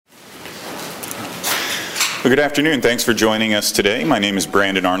Well, good afternoon. Thanks for joining us today. My name is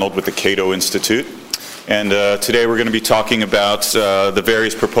Brandon Arnold with the Cato Institute. And today we're going to be talking about the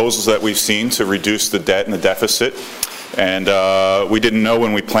various proposals that we've seen to reduce the debt and the deficit. And we didn't know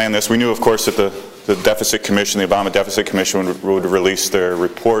when we planned this. We knew, of course, that the Deficit Commission, the Obama Deficit Commission, would release their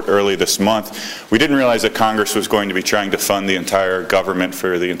report early this month. We didn't realize that Congress was going to be trying to fund the entire government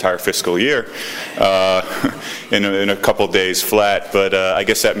for the entire fiscal year in a couple days flat. But I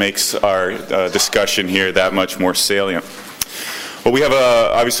guess that makes our discussion here that much more salient. Well, we have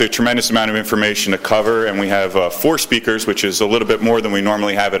obviously a tremendous amount of information to cover, and we have 4 speakers, which is a little bit more than we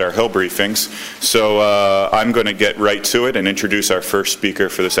normally have at our Hill briefings. So I'm going to get right to it and introduce our first speaker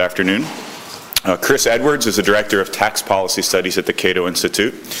for this afternoon. Chris Edwards is the Director of Tax Policy Studies at the Cato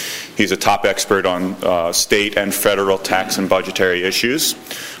Institute. He's a top expert on state and federal tax and budgetary issues.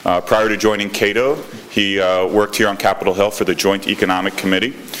 Prior to joining Cato, he worked here on Capitol Hill for the Joint Economic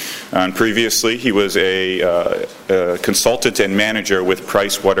Committee. And previously, he was a consultant and manager with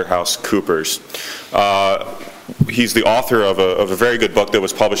PricewaterhouseCoopers. He's the author of a very good book that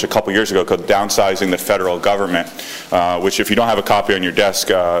was published a couple years ago called Downsizing the Federal Government, which if you don't have a copy on your desk,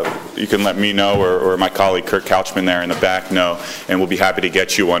 you can let me know or my colleague Kurt Couchman there in the back know, and we'll be happy to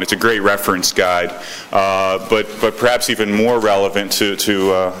get you one. It's a great reference guide, but perhaps even more relevant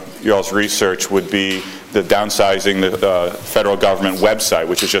to y'all's research would be the Downsizing the Federal Government website,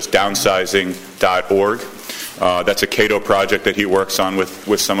 which is just downsizing.org. That's a Cato project that he works on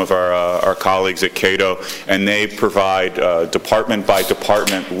with some of our colleagues at Cato, and they provide department by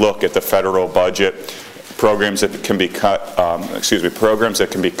department look at the federal budget, programs that can be cut,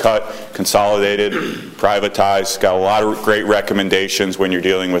 consolidated, privatized. Got a lot of great recommendations when you're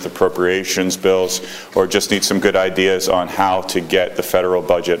dealing with appropriations bills or just need some good ideas on how to get the federal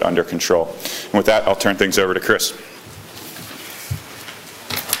budget under control. And with that, I'll turn things over to Chris.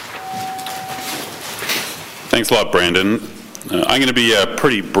 Thanks a lot, Brandon. I'm going to be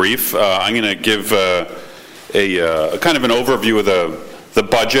pretty brief. I'm going to give a kind of an overview of the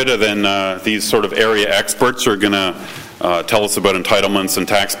budget, and then these sort of area experts are going to tell us about entitlements and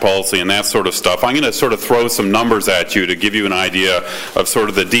tax policy and that sort of stuff. I'm going to sort of throw some numbers at you to give you an idea of sort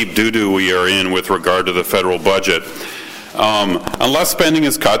of the deep doo-doo we are in with regard to the federal budget. Unless spending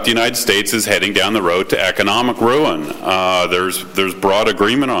is cut, the United States is heading down the road to economic ruin. There's broad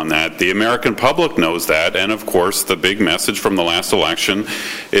agreement on that. The American public knows that, and of course the big message from the last election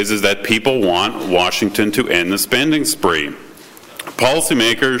is that people want Washington to end the spending spree.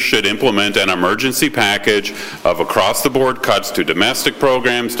 Policymakers should implement an emergency package of across-the-board cuts to domestic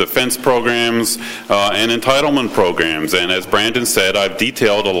programs, defense programs, and entitlement programs. And as Brandon said, I've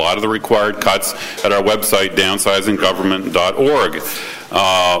detailed a lot of the required cuts at our website, downsizinggovernment.org.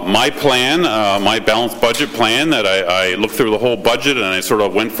 My plan, my balanced budget plan, that I looked through the whole budget and I sort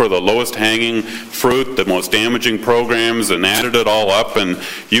of went for the lowest hanging fruit, the most damaging programs, and added it all up, and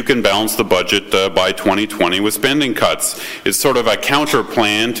you can balance the budget by 2020 with spending cuts. It's sort of a counter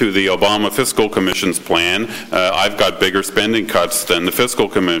plan to the Obama Fiscal Commission's plan. I've got bigger spending cuts than the Fiscal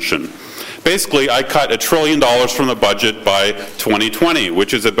Commission. Basically, I cut $1 trillion from the budget by 2020,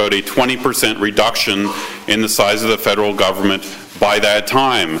 which is about a 20% reduction in the size of the federal government by that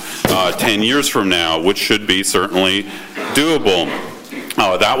time, 10 years from now, which should be certainly doable.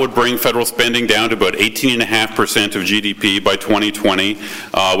 That would bring federal spending down to about 18.5% of GDP by 2020,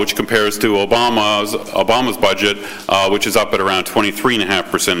 which compares to Obama's budget, which is up at around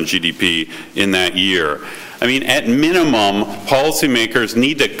 23.5% of GDP in that year. I mean, at minimum, policymakers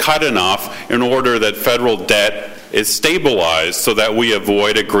need to cut enough in order that federal debt is stabilized so that we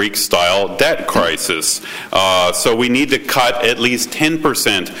avoid a Greek-style debt crisis. So we need to cut at least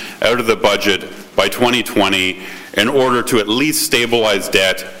 10% out of the budget by 2020 in order to at least stabilize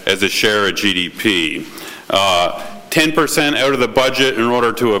debt as a share of GDP. 10% out of the budget in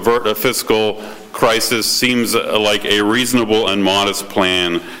order to avert a fiscal crisis seems like a reasonable and modest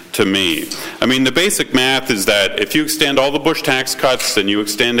plan to me. I mean, the basic math is that if you extend all the Bush tax cuts and you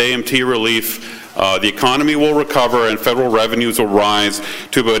extend AMT relief, the economy will recover and federal revenues will rise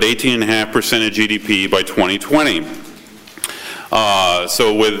to about 18.5% of GDP by 2020.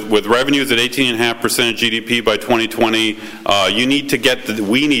 So with revenues at 18.5% of GDP by 2020, we need to get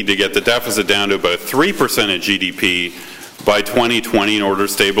the deficit down to about 3% of GDP by 2020 in order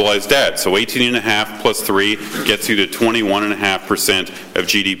to stabilize debt. So 18.5 plus 3 gets you to 21.5% of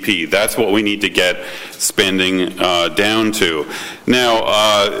GDP. That's what we need to get spending down to. Now,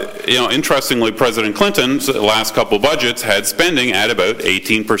 interestingly, President Clinton's last couple budgets had spending at about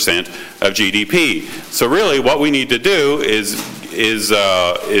 18% of GDP. So really what we need to do is is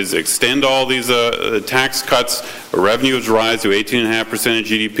extend all these tax cuts, revenues rise to 18.5% of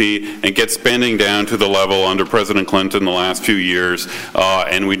GDP, and get spending down to the level under President Clinton the last few years,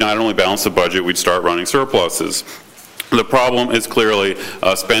 and we not only balance the budget, we'd start running surpluses. The problem is clearly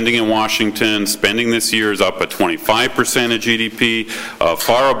spending in Washington. Spending this year is up at 25% of GDP,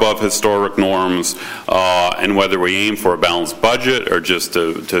 far above historic norms. And whether we aim for a balanced budget or just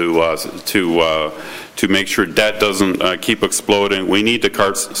to make sure debt doesn't keep exploding, we need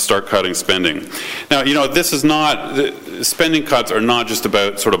to start cutting spending. Now, this is not, spending cuts are not just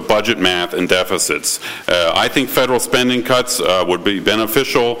about sort of budget math and deficits. I think federal spending cuts would be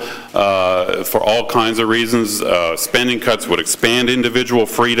beneficial for all kinds of reasons. Spending cuts would expand individual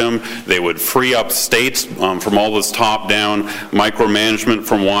freedom. They would free up states from all this top-down micromanagement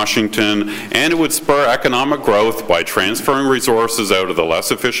from Washington, and it would spur economic growth by transferring resources out of the less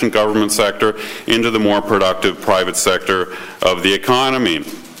efficient government sector into the more productive private sector of the economy.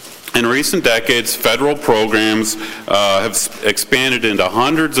 In recent decades, federal programs have expanded into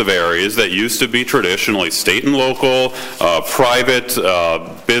hundreds of areas that used to be traditionally state and local, private,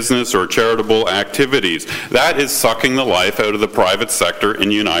 business or charitable activities. That is sucking the life out of the private sector in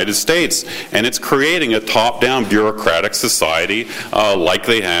the United States, and it's creating a top-down bureaucratic society like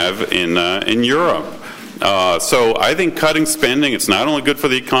they have in Europe. So I think cutting spending, it's not only good for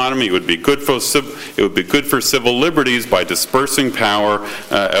the economy, it would be good for civil liberties by dispersing power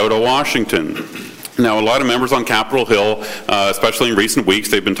out of Washington. Now, a lot of members on Capitol Hill, especially in recent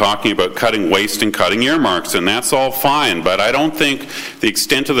weeks, they've been talking about cutting waste and cutting earmarks, and that's all fine, but I don't think the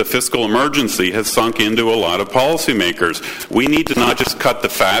extent of the fiscal emergency has sunk into a lot of policymakers. We need to not just cut the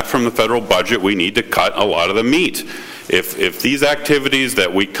fat from the federal budget, we need to cut a lot of the meat. If these activities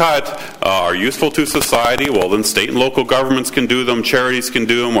that we cut are useful to society, well, then state and local governments can do them, charities can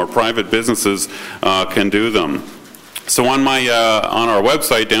do them, or private businesses can do them. So on our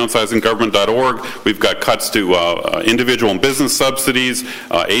website, downsizinggovernment.org, we've got cuts to individual and business subsidies,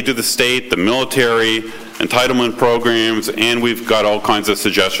 aid to the state, the military, entitlement programs, and we've got all kinds of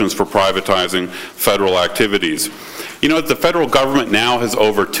suggestions for privatizing federal activities. The federal government now has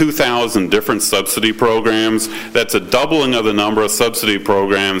over 2,000 different subsidy programs. That's a doubling of the number of subsidy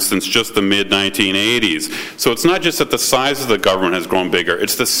programs since just the mid-1980s. So it's not just that the size of the government has grown bigger,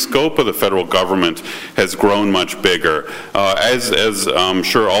 it's the scope of the federal government has grown much bigger. As I'm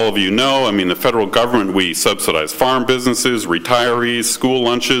sure all of you know, the federal government, we subsidize farm businesses, retirees, school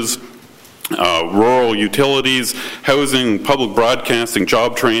lunches, rural utilities, housing, public broadcasting,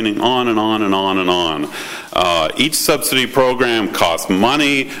 job training, on and on and on and on. Each subsidy program costs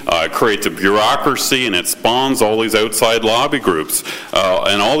money, creates a bureaucracy, and it spawns all these outside lobby groups.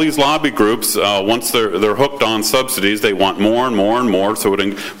 And all these lobby groups, once they're hooked on subsidies, they want more and more and more. So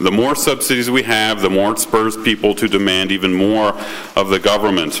the more subsidies we have, the more it spurs people to demand even more of the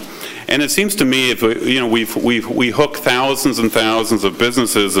government. And it seems to me, if we hook thousands and thousands of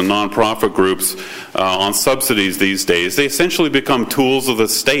businesses and nonprofit groups on subsidies these days, they essentially become tools of the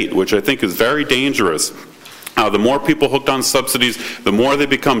state, which I think is very dangerous. The more people hooked on subsidies, the more they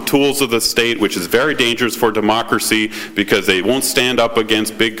become tools of the state, which is very dangerous for democracy because they won't stand up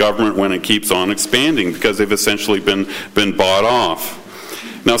against big government when it keeps on expanding because they've essentially been bought off.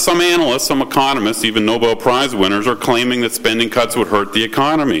 Now, some analysts, some economists, even Nobel Prize winners, are claiming that spending cuts would hurt the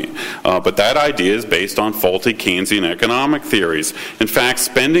economy. But that idea is based on faulty Keynesian economic theories. In fact,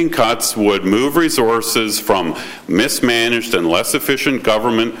 spending cuts would move resources from mismanaged and less efficient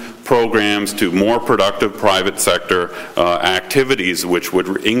government programs to more productive private sector activities, which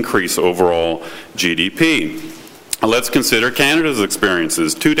would increase overall GDP. Let's consider Canada's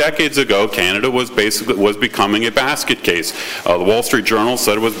experiences. 2 decades ago, Canada was becoming a basket case. The Wall Street Journal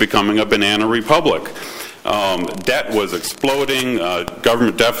said it was becoming a banana republic. Debt was exploding,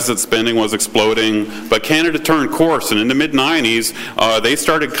 government deficit spending was exploding, but Canada turned course, and in the mid-90s, they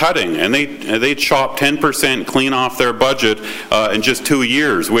started cutting, and they chopped 10% clean off their budget in just 2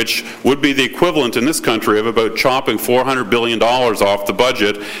 years, which would be the equivalent in this country of about chopping $400 billion off the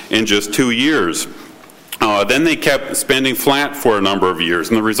budget in just 2 years. Then they kept spending flat for a number of years,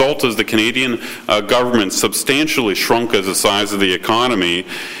 and the result is the Canadian government substantially shrunk as the size of the economy,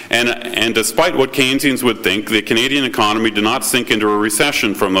 and despite what Keynesians would think, the Canadian economy did not sink into a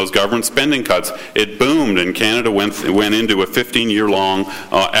recession from those government spending cuts. It boomed, and Canada went into a 15-year-long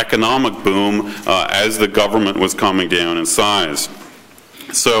economic boom as the government was coming down in size.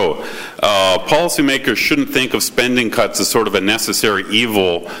 So policymakers shouldn't think of spending cuts as sort of a necessary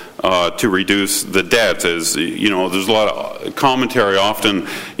evil to reduce the debt. As you know, there's a lot of commentary often,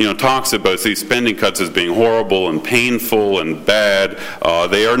 talks about these spending cuts as being horrible and painful and bad.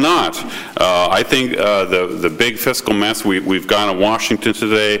 They are not. I think the big fiscal mess we've got in Washington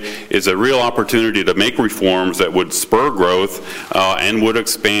today is a real opportunity to make reforms that would spur growth and would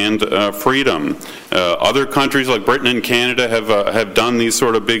expand freedom. Other countries like Britain and Canada have done these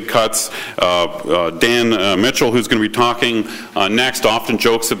sort of big cuts. Dan Mitchell, who's going to be talking next, often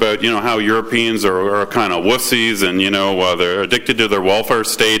jokes about how Europeans are kind of wussies and they're addicted to their welfare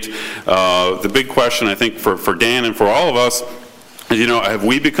state. The big question, I think, for Dan and for all of us, have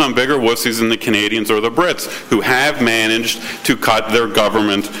we become bigger wussies than the Canadians or the Brits, who have managed to cut their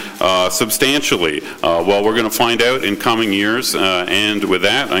government substantially? Well, we're going to find out in coming years, and with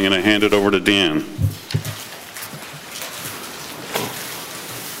that, I'm going to hand it over to Dan.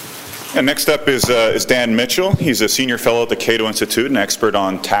 And next up is Dan Mitchell. He's a senior fellow at the Cato Institute, an expert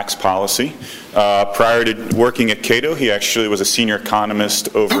on tax policy. Prior to working at Cato, he actually was a senior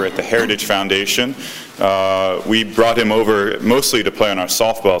economist over at the Heritage Foundation. We brought him over mostly to play on our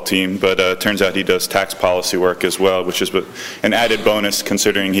softball team, but it turns out he does tax policy work as well, which is an added bonus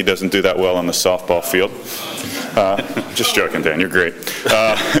considering he doesn't do that well on the softball field. Just joking, Dan, you're great.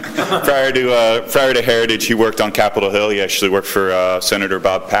 Prior to Heritage, he worked on Capitol Hill. He actually worked for Senator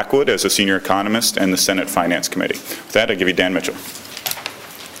Bob Packwood as a senior economist and the Senate Finance Committee. With that, I give you Dan Mitchell.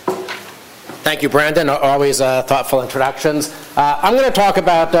 Thank you, Brandon. Always thoughtful introductions. I'm going to talk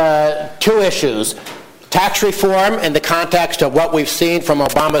about two issues. Tax reform in the context of what we've seen from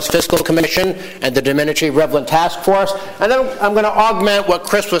Obama's Fiscal Commission and the Domenici-Rivlin Task Force. And then I'm going to augment what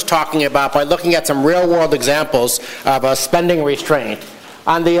Chris was talking about by looking at some real-world examples of spending restraint.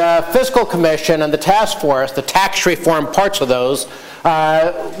 On the Fiscal Commission and the Task Force, the tax reform parts of those,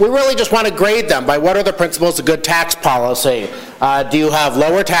 we really just want to grade them by what are the principles of good tax policy. Do you have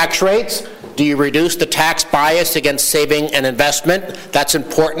lower tax rates? Do you reduce the tax bias against saving and investment? That's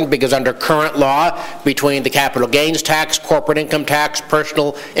important because under current law, between the capital gains tax, corporate income tax,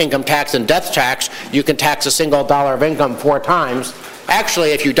 personal income tax, and death tax, you can tax a single dollar of income 4 times. Actually,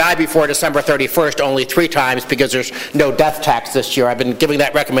 if you die before December 31st, only 3 times because there's no death tax this year. I've been giving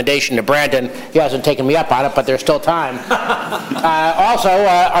that recommendation to Brandon. He hasn't taken me up on it, but there's still time. Also,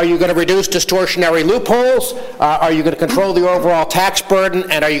 are you going to reduce distortionary loopholes? Are you going to control the overall tax burden?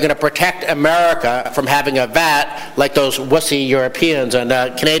 And are you going to protect America from having a VAT like those wussy Europeans and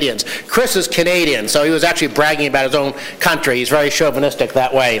Canadians? Chris is Canadian, so he was actually bragging about his own country. He's very chauvinistic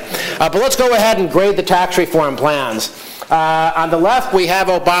that way. But let's go ahead and grade the tax reform plans. On the left, we have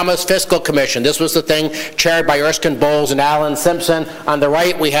Obama's Fiscal Commission. This was the thing chaired by Erskine Bowles and Alan Simpson. On the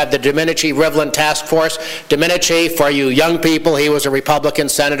right, we have the Domenici-Rivlin Task Force. Domenici, for you young people, he was a Republican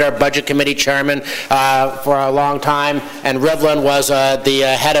senator, Budget Committee chairman for a long time, and Rivlin was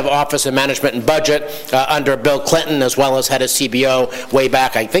the head of Office of Management and Budget under Bill Clinton, as well as head of CBO way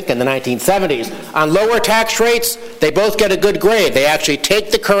back, I think, in the 1970s. On lower tax rates, they both get a good grade. They actually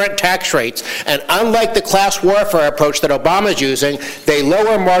take the current tax rates, and unlike the class warfare approach that Obama's using, they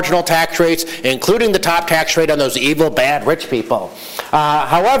lower marginal tax rates, including the top tax rate on those evil, bad, rich people.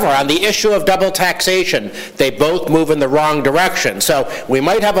 However, on the issue of double taxation, they both move in the wrong direction. So we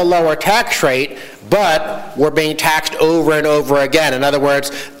might have a lower tax rate, but we're being taxed over and over again. In other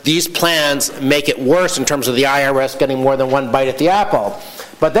words, these plans make it worse in terms of the IRS getting more than one bite at the apple.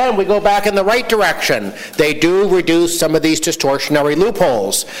 But then we go back in the right direction. They do reduce some of these distortionary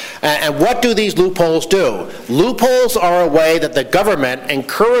loopholes. And what do these loopholes do? Loopholes are a way that the government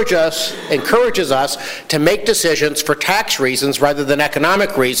encourages us to make decisions for tax reasons rather than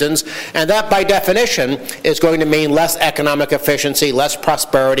economic reasons, and that by definition is going to mean less economic efficiency, less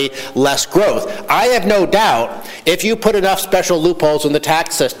prosperity, less growth. I have no doubt if you put enough special loopholes in the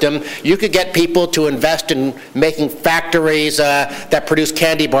tax system, you could get people to invest in making factories that produce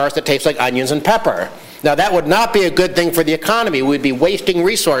candy bars that taste like onions and pepper. Now, that would not be a good thing for the economy. We'd be wasting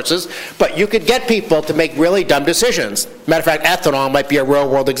resources, but you could get people to make really dumb decisions. Matter of fact, ethanol might be a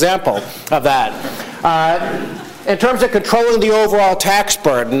real-world example of that. In terms of controlling the overall tax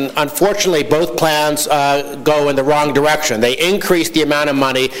burden, unfortunately, both plans go in the wrong direction. They increase the amount of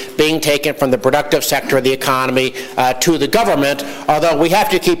money being taken from the productive sector of the economy to the government, although we have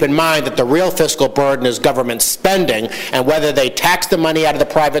to keep in mind that the real fiscal burden is government spending, and whether they tax the money out of the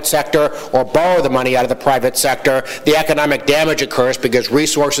private sector or borrow the money out of the private sector, the economic damage occurs because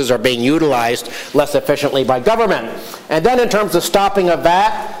resources are being utilized less efficiently by government. And then in terms of stopping of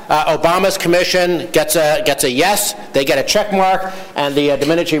VAT, Obama's commission gets a yes, they get a check mark, and the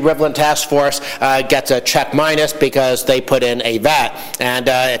Domenici-Rivlin Task Force gets a check minus because they put in a VAT. And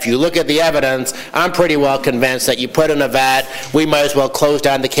if you look at the evidence, I'm pretty well convinced that you put in a VAT, we might as well close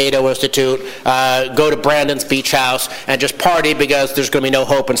down the Cato Institute, go to Brandon's Beach House, and just party because there's going to be no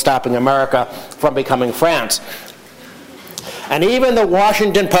hope in stopping America from becoming France. And even the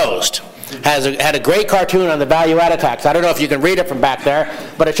Washington Post had a great cartoon on the value-added tax. I don't know if you can read it from back there,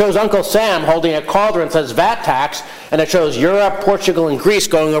 but it shows Uncle Sam holding a cauldron and says VAT tax, and it shows Europe, Portugal, and Greece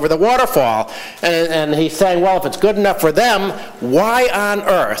going over the waterfall. And he's saying, well, if it's good enough for them, why on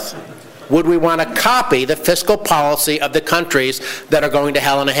earth would we want to copy the fiscal policy of the countries that are going to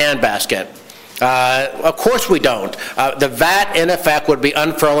hell in a handbasket? Of course we don't. The VAT, in effect, would be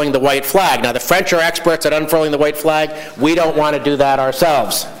unfurling the white flag. Now, the French are experts at unfurling the white flag. We don't want to do that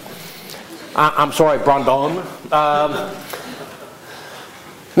ourselves. I'm sorry, Brandon.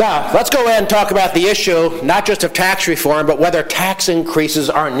 Now, let's go ahead and talk about the issue, not just of tax reform, but whether tax increases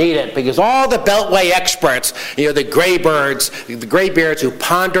are needed. Because all the Beltway experts, the graybeards who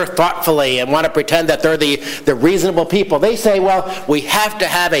ponder thoughtfully and want to pretend that they're the reasonable people, they say, well, we have to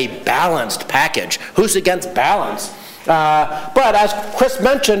have a balanced package. Who's against balance? But as Chris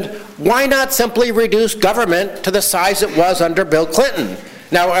mentioned, why not simply reduce government to the size it was under Bill Clinton?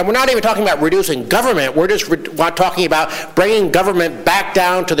 Now, and we're not even talking about reducing government. We're just talking about bringing government back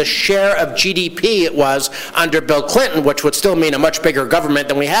down to the share of GDP it was under Bill Clinton, which would still mean a much bigger government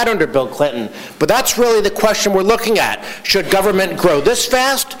than we had under Bill Clinton. But that's really the question we're looking at. Should government grow this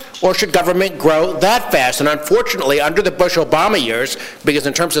fast, or should government grow that fast? And unfortunately, under the Bush-Obama years, because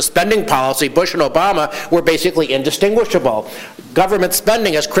in terms of spending policy, Bush and Obama were basically indistinguishable. Government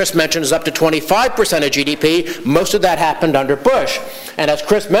spending, as Chris mentioned, is up to 25% of GDP. Most of that happened under Bush. And as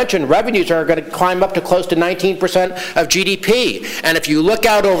Chris mentioned, revenues are going to climb up to close to 19% of GDP. And if you look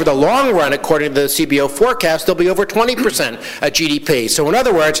out over the long run, according to the CBO forecast, they'll be over 20% of GDP. So in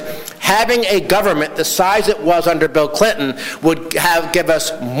other words, having a government the size it was under Bill Clinton would give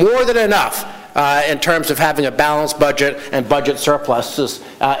us more than enough in terms of having a balanced budget and budget surpluses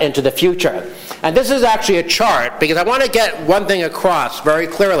into the future. And this is actually a chart because I want to get one thing across very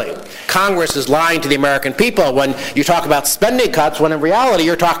clearly. Congress is lying to the American people when you talk about spending cuts, when in reality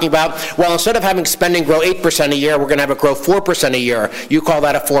you're talking about, well, instead of having spending grow 8% a year, we're going to have it grow 4% a year. You call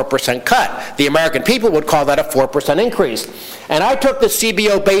that a 4% cut. The American people would call that a 4% increase. And I took the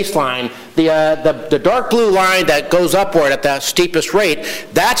CBO baseline, the dark blue line that goes upward at the steepest rate,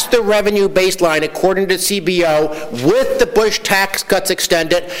 that's the revenue baseline according to CBO with the Bush tax cuts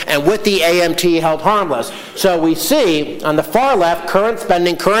extended and with the AMT held harmless. So we see on the far left, current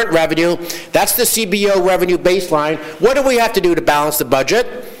spending, current revenue, that's the CBO revenue baseline. What do we have to do to balance the budget?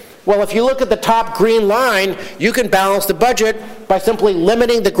 Well, if you look at the top green line, you can balance the budget by simply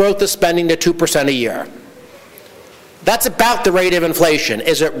limiting the growth of spending to 2% a year. That's about the rate of inflation.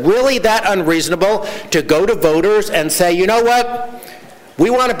 Is it really that unreasonable to go to voters and say, you know what, we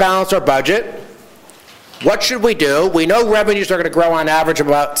want to balance our budget. What should we do? We know revenues are going to grow on average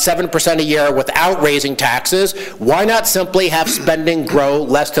about 7% a year without raising taxes. Why not simply have spending grow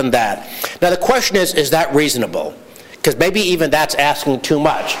less than that? Now the question is that reasonable? Because maybe even that's asking too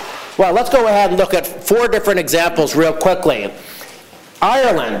much. Well, let's go ahead and look at 4 different examples real quickly.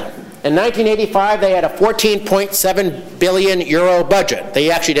 Ireland. In 1985, they had a 14.7 billion euro budget.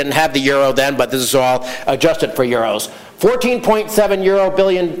 They actually didn't have the euro then, but this is all adjusted for euros. 14.7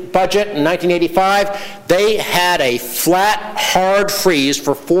 billion budget in 1985. They had a flat, hard freeze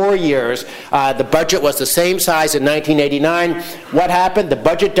for 4 years. The budget was the same size in 1989. What happened? The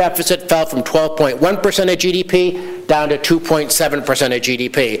budget deficit fell from 12.1% of GDP down to 2.7% of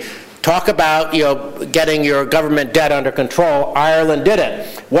GDP. Talk about, getting your government debt under control. Ireland did it.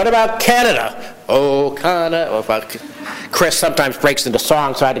 What about Canada? Oh, Canada. Chris sometimes breaks into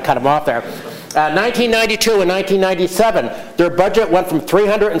song, so I had to cut him off there. 1992 and 1997, their budget went from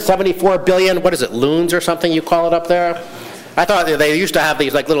 374 billion, what is it, loons or something you call it up there? I thought they used to have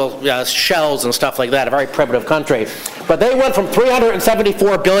these like little shells and stuff like that, a very primitive country. But they went from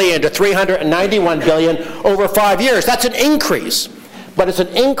 374 billion to 391 billion over 5 years. That's an increase. But it's an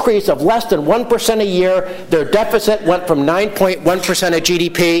increase of less than 1% a year. Their deficit went from 9.1% of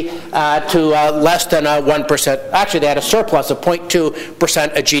GDP to less than 1%. Actually, they had a surplus of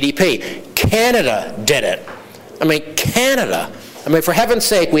 0.2% of GDP. Canada did it. Canada. For heaven's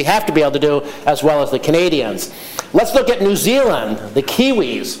sake, we have to be able to do as well as the Canadians. Let's look at New Zealand, the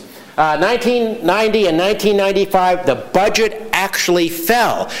Kiwis. 1990 and 1995, the budget actually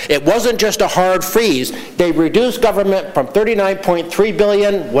fell. It wasn't just a hard freeze. They reduced government from $39.3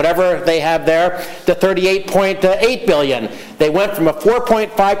 billion, whatever they have there, to $38.8 billion. They went from a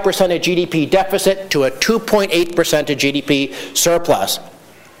 4.5% of GDP deficit to a 2.8% of GDP surplus.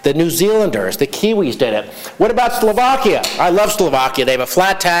 The New Zealanders, the Kiwis did it. What about Slovakia? I love Slovakia. They have a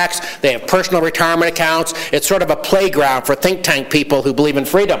flat tax. They have personal retirement accounts. It's sort of a playground for think tank people who believe in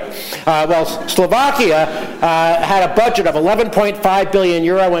freedom. Slovakia had a budget of 11.5 billion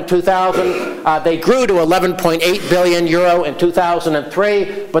euro in 2000. They grew to 11.8 billion euro in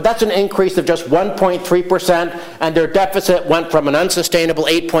 2003, but that's an increase of just 1.3%, and their deficit went from an unsustainable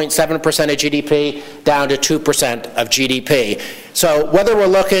 8.7% of GDP down to 2% of GDP. So whether we're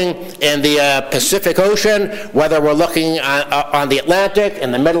looking in the Pacific Ocean, whether we're looking on the Atlantic,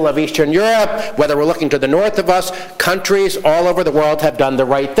 in the middle of Eastern Europe, whether we're looking to the north of us, countries all over the world have done the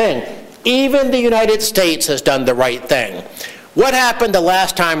right thing. Even the United States has done the right thing. What happened the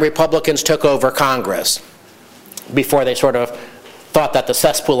last time Republicans took over Congress, before they sort of thought that the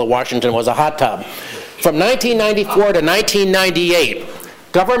cesspool of Washington was a hot tub? From 1994 to 1998,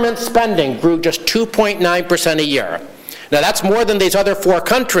 government spending grew just 2.9% a year. Now, that's more than these other four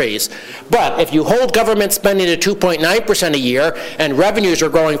countries. But if you hold government spending to 2.9% a year and revenues are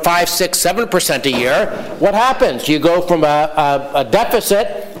growing 5, 6, 7% a year, what happens? You go from a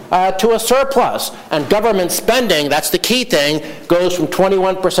deficit to a surplus. And government spending, that's the key thing, goes from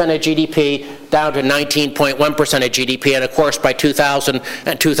 21% of GDP down to 19.1% of GDP. And of course, by 2000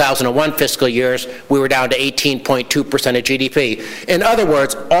 and 2001 fiscal years, we were down to 18.2% of GDP. In other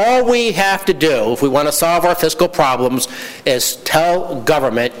words, all we have to do if we want to solve our fiscal problems is tell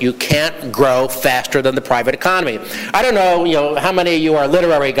government you can't grow faster than the private economy. I don't know, how many of you are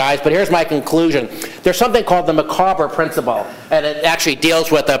literary guys, but here's my conclusion. There's something called the Micawber principle, and it actually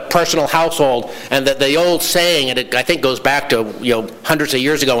deals with a personal household. And the old saying, and it I think goes back to hundreds of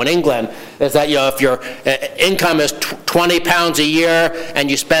years ago in England, is that if your income is 20 pounds a year and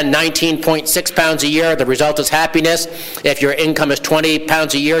you spend 19.6 pounds a year, the result is happiness. If your income is 20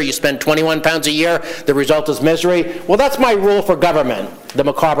 pounds a year, you spend 21 pounds a year, the result is misery. Well, that's my rule for government, the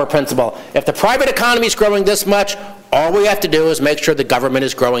Micawber principle. If the private economy is growing this much, all we have to do is make sure the government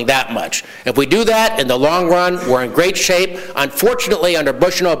is growing that much. If we do that, in the long run, we're in great shape. Unfortunately, under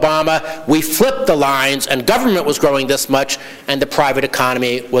Bush and Obama, we flipped the lines, and government was growing this much, and the private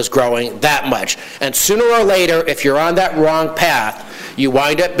economy was growing that much. And sooner or later, if you're on that wrong path, you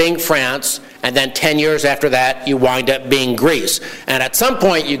wind up being France, and then 10 years after that, you wind up being Greece. And at some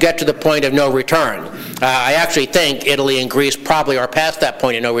point, you get to the point of no return. I actually think Italy and Greece probably are past that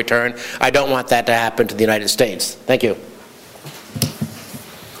point of no return. I don't want that to happen to the United States. Thank you.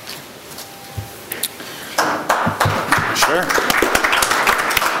 Sure.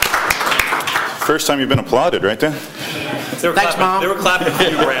 First time you've been applauded, right there? Thanks, Mom. They were clapping for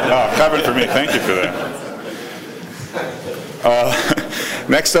you, Brandon. Oh, clapping for me. Thank you for that.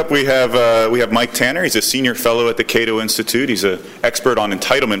 Next up, we have Mike Tanner. He's a senior fellow at the Cato Institute. He's an expert on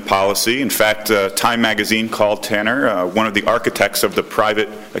entitlement policy. In fact, Time magazine called Tanner one of the architects of the private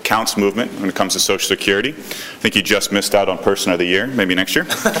accounts movement when it comes to Social Security. I think he just missed out on Person of the Year, maybe next year.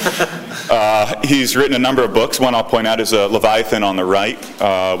 He's written a number of books. One I'll point out is Leviathan on the Right,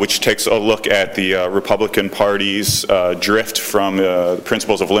 which takes a look at the Republican Party's drift from the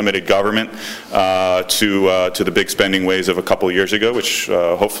principles of limited government to the big spending ways of a couple of years ago, which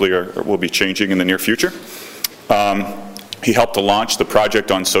hopefully will be changing in the near future. He helped to launch the Project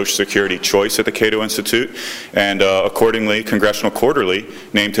on Social Security Choice at the Cato Institute, and accordingly, Congressional Quarterly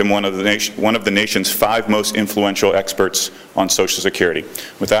named him one of the nation's 5 most influential experts on Social Security.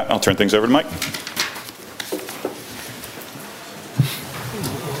 With that, I'll turn things over to Mike.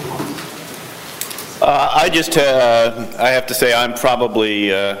 I have to say I'm probably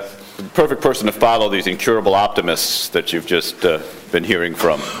the perfect person to follow these incurable optimists that you've just been hearing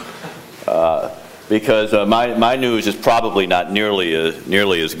from, because my news is probably not nearly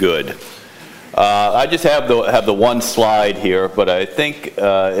as good. I just have the one slide here, but I think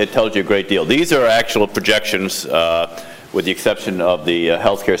it tells you a great deal. These are actual projections, with the exception of the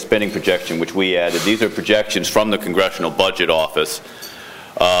healthcare spending projection, which we added. These are projections from the Congressional Budget Office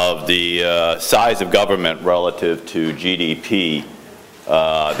of the size of government relative to GDP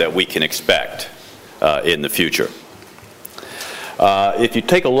that we can expect in the future. If you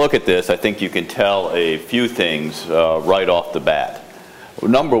take a look at this, I think you can tell a few things right off the bat.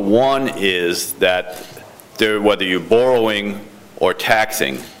 Number one is that whether you're borrowing or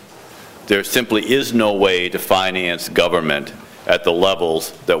taxing, there simply is no way to finance government at the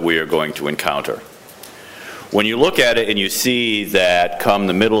levels that we are going to encounter. When you look at it and you see that come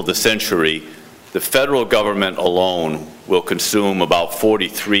the middle of the century, the federal government alone will consume about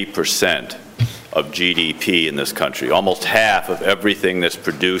 43% of GDP in this country. Almost half of everything that's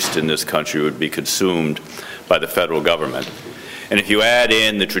produced in this country would be consumed by the federal government. And if you add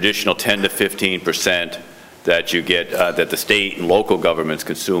in the traditional 10 to 15% that you get, that the state and local governments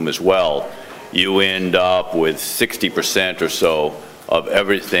consume as well, you end up with 60% or so of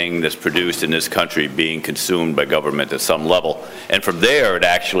everything that's produced in this country being consumed by government at some level. And from there, it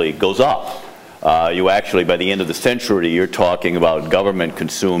actually goes up. You actually, by the end of the century, you're talking about government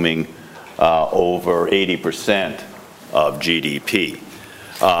consuming over 80% of GDP.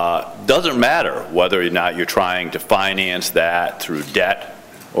 Doesn't matter whether or not you're trying to finance that through debt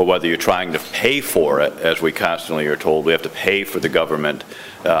or whether you're trying to pay for it, as we constantly are told we have to pay for the government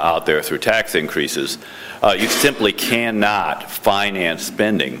out there through tax increases. You simply cannot finance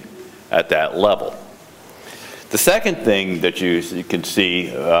spending at that level. The second thing that you can see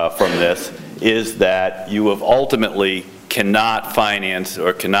from this is that you have ultimately cannot finance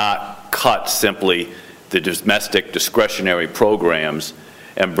or cannot cut simply the domestic discretionary programs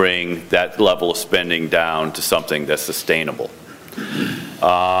and bring that level of spending down to something that's sustainable.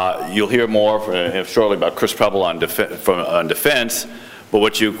 You'll hear more shortly about Chris Preble on defense, but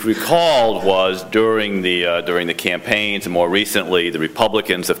what you recalled was during the campaigns and more recently, the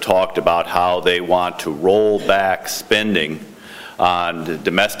Republicans have talked about how they want to roll back spending on the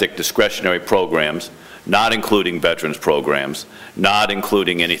domestic discretionary programs, not including veterans programs, not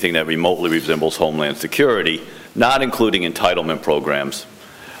including anything that remotely resembles Homeland Security, not including entitlement programs,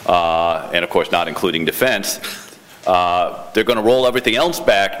 and of course not including defense. They're going to roll everything else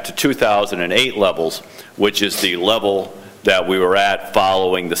back to 2008 levels, which is the level that we were at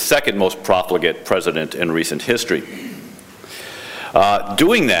following the second most profligate president in recent history.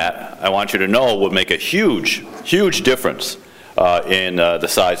 Doing that, I want you to know, would make a huge, huge difference in the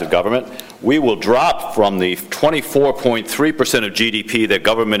size of government. We will drop from the 24.3% of GDP that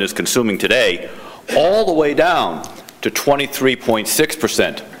government is consuming today all the way down to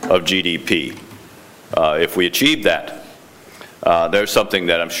 23.6% of GDP. If we achieve that, there's something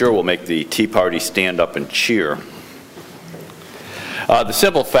that I'm sure will make the Tea Party stand up and cheer. The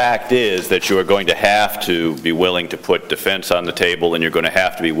simple fact is that you are going to have to be willing to put defense on the table, and you're going to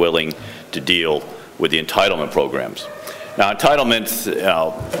have to be willing to deal with the entitlement programs. Now, entitlements,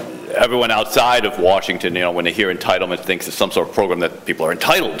 everyone outside of Washington, when they hear entitlement, thinks it's some sort of program that people are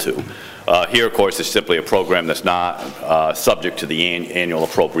entitled to. Here, of course, is simply a program that's not subject to the annual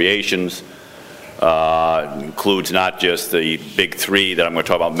appropriations. Includes not just the big three that I'm going to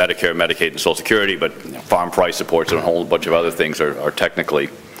talk about, Medicare, Medicaid, and Social Security, but farm price supports and a whole bunch of other things are technically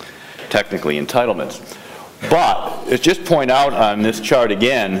entitlements. But let's just point out on this chart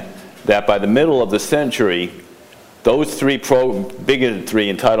again that by the middle of the century, those big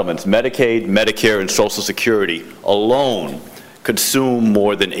three entitlements, Medicaid, Medicare, and Social Security alone consume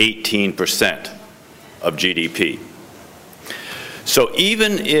more than 18% of GDP. So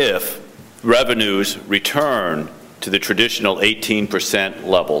even if revenues return to the traditional 18%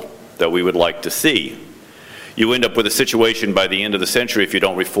 level that we would like to see, you end up with a situation by the end of the century, if you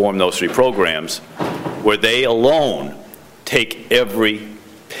don't reform those three programs, where they alone take every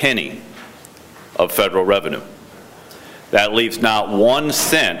penny of federal revenue. That leaves not 1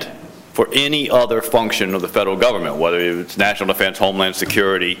 cent for any other function of the federal government, whether it's national defense, Homeland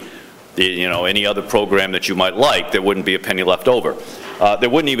Security, any other program that you might like. There wouldn't be a penny left over. There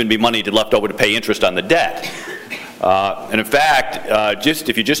wouldn't even be money left over to pay interest on the debt. And in fact,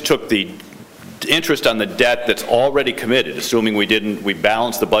 if you just took the interest on the debt that's already committed, assuming we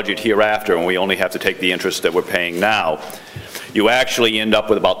balance the budget hereafter and we only have to take the interest that we're paying now, you actually end up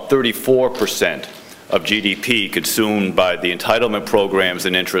with about 34% of GDP consumed by the entitlement programs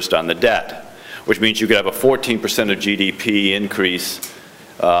and interest on the debt, which means you could have a 14% of GDP increase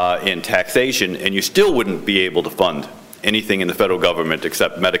in taxation, and you still wouldn't be able to fund anything in the federal government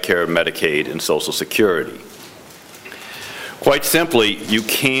except Medicare, Medicaid, and Social Security. Quite simply, you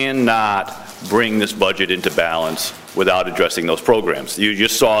cannot bring this budget into balance without addressing those programs. You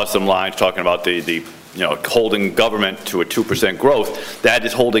just saw some lines talking about the holding government to a 2% growth. That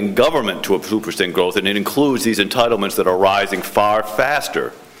is holding government to a 2% growth, and it includes these entitlements that are rising far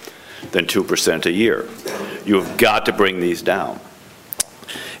faster than 2% a year. You have got to bring these down.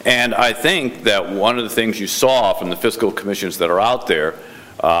 And I think that one of the things you saw from the fiscal commissions that are out there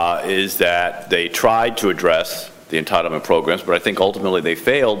is that they tried to address the entitlement programs, but I think ultimately they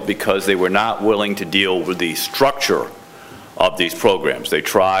failed because they were not willing to deal with the structure of these programs. They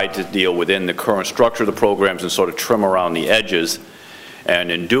tried to deal within the current structure of the programs and sort of trim around the edges,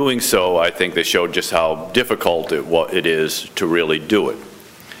 and in doing so, I think they showed just how difficult it is to really do it.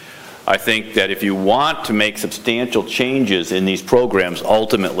 I think that if you want to make substantial changes in these programs,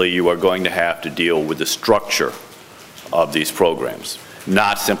 ultimately you are going to have to deal with the structure of these programs,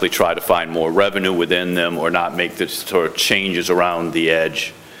 not simply try to find more revenue within them or not make the sort of changes around the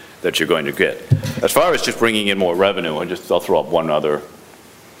edge that you're going to get. As far as just bringing in more revenue, I'll throw up one other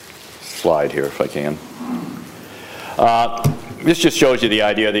slide here if I can. This just shows you the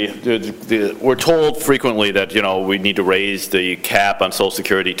idea. We're told frequently that, you know, we need to raise the cap on Social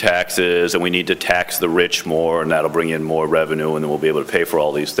Security taxes and we need to tax the rich more, and that'll bring in more revenue, and then we'll be able to pay for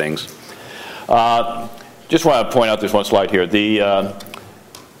all these things. Just want to point out this one slide here. The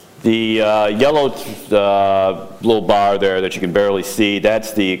yellow little bar there that you can barely see,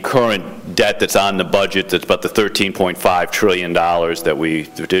 that's the current debt that's on the budget. That's about the $13.5 trillion that we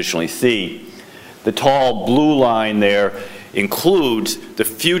traditionally see. The tall blue line there includes the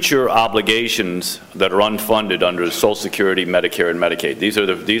future obligations that are unfunded under Social Security, Medicare, and Medicaid. These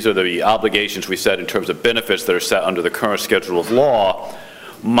are the obligations we set in terms of benefits that are set under the current schedule of law,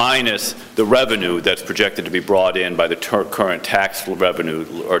 minus the revenue that's projected to be brought in by the current tax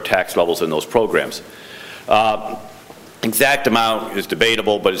revenue or tax levels in those programs. Exact amount is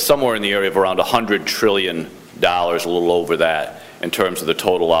debatable, but it's somewhere in the area of around $100 trillion, a little over that, in terms of the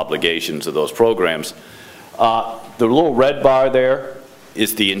total obligations of those programs. The little red bar there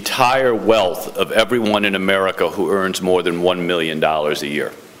is the entire wealth of everyone in America who earns more than $1 million a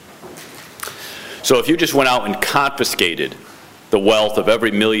year. So if you just went out and confiscated the wealth of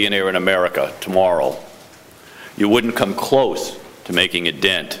every millionaire in America tomorrow, you wouldn't come close to making a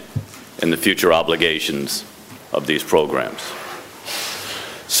dent in the future obligations of these programs.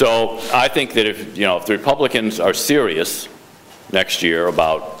 So I think that if the Republicans are serious next year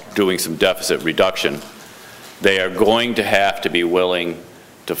about doing some deficit reduction, they are going to have to be willing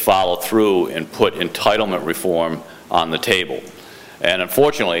to follow through and put entitlement reform on the table. And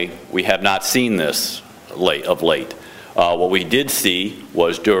unfortunately, we have not seen this of late. What we did see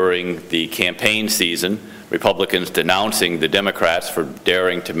was during the campaign season, Republicans denouncing the Democrats for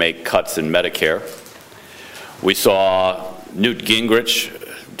daring to make cuts in Medicare. We saw Newt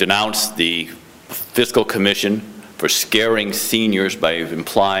Gingrich denounce the Fiscal Commission for scaring seniors by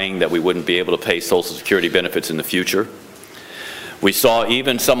implying that we wouldn't be able to pay Social Security benefits in the future. We saw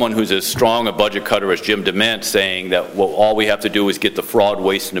even someone who's as strong a budget cutter as Jim DeMint saying that all we have to do is get the fraud,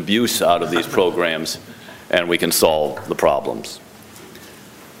 waste, and abuse out of these programs and we can solve the problems.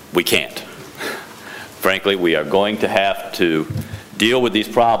 We can't. Frankly, we are going to have to deal with these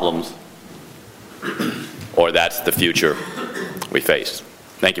problems, or that's the future we face.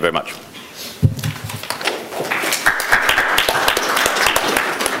 Thank you very much.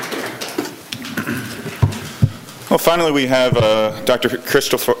 Well, finally, we have Dr.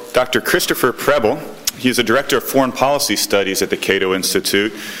 Christopher Preble. He's a director of foreign policy studies at the Cato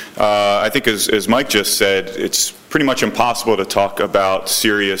Institute. I think, as Mike just said, it's pretty much impossible to talk about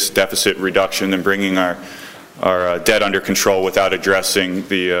serious deficit reduction and bringing our debt under control without addressing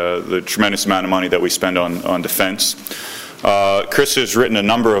the tremendous amount of money that we spend on defense. Chris has written a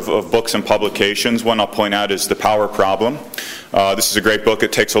number of books and publications. One I'll point out is The Power Problem. This is a great book.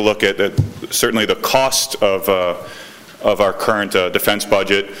 It takes a look at certainly the cost of our current defense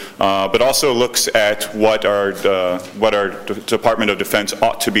budget, but also looks at what our Department of Defense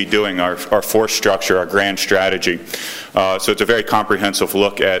ought to be doing, our force structure, our grand strategy. So it's a very comprehensive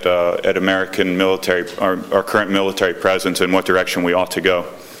look at American military, our current military presence, and what direction we ought to go.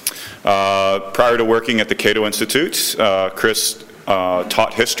 Prior to working at the Cato Institute, Chris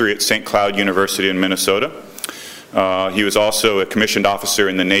taught history at St. Cloud University in Minnesota. He was also a commissioned officer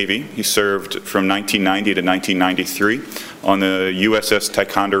in the Navy. He served from 1990 to 1993 on the USS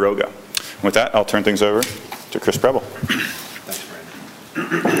Ticonderoga. With that, I'll turn things over to Chris Preble. Thanks,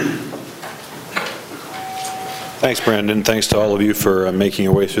 Brandon. Thanks, Brandon. Thanks to all of you for making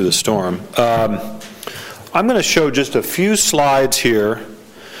your way through the storm. I'm going to show just a few slides here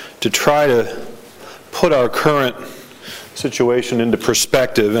to try to put our current situation into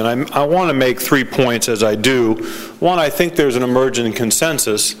perspective, and I want to make 3 points as I do. One, I think there's an emerging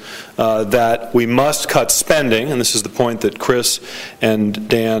consensus that we must cut spending, and this is the point that Chris and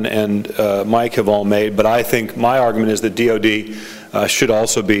Dan and Mike have all made, but I think my argument is that DOD should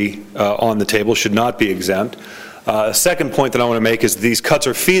also be on the table, should not be exempt. A second point that I want to make is these cuts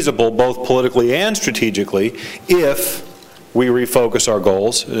are feasible both politically and strategically if we refocus our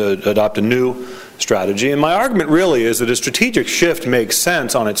goals, adopt a new strategy. And my argument really is that a strategic shift makes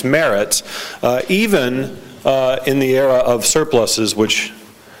sense on its merits, even in the era of surpluses, which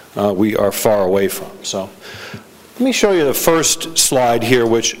we are far away from. So let me show you the first slide here,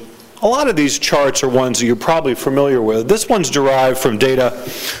 which A lot of these charts are ones that you're probably familiar with. This one's derived from data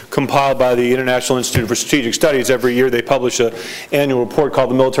compiled by the International Institute for Strategic Studies. Every year they publish an annual report called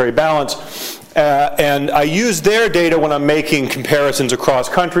the Military Balance. And I use their data when I'm making comparisons across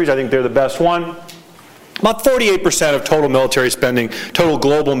countries. I think they're the best one. About 48% of total military spending, total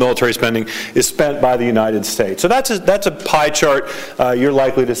global military spending, is spent by the United States. So that's a pie chart you're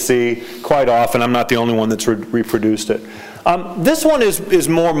likely to see quite often. I'm not the only one that's reproduced it. This one is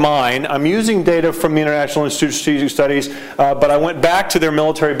more mine. I'm using data from the International Institute of Strategic Studies, but I went back to their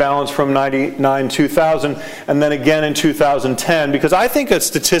military balance from 99-2000 and then again in 2010 because I think a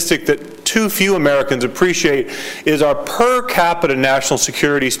statistic that too few Americans appreciate is our per capita national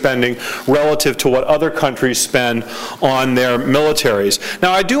security spending relative to what other countries spend on their militaries.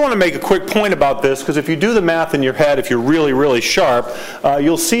 Now, I do want to make a quick point about this because if you do the math in your head, if you're really, really sharp,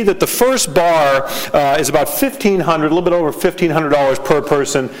 you'll see that the first bar is about $1,500, a little bit over $1,500 per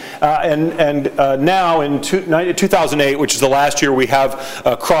person, and now in 2008, which is the last year we have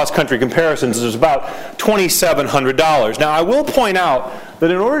cross-country comparisons, is about $2,700. Now, I will point out that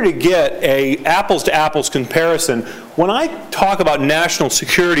in order to get a apples-to-apples comparison, when I talk about national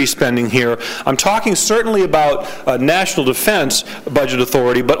security spending here, I'm talking certainly about national defense budget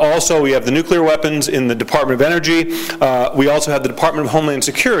authority, but also we have the nuclear weapons in the Department of Energy. We also have the Department of Homeland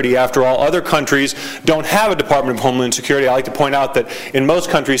Security. After all, other countries don't have a Department of Homeland Security. I like to point out that in most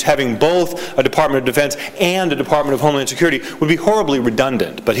countries, having both a Department of Defense and a Department of Homeland Security would be horribly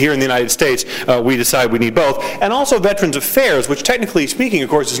redundant. But here in the United States, we decide we need both. And also Veterans Affairs, which technically speaking, of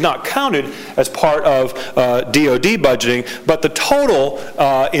course, is not counted as part of DoD budgeting, but the total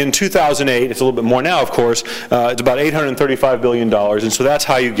in 2008, it's a little bit more now, of course, it's about $835 billion, and so that's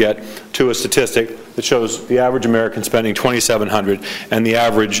how you get to a statistic that shows the average American spending $2,700 and the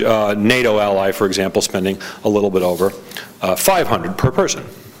average NATO ally, for example, spending a little bit over $500 per person.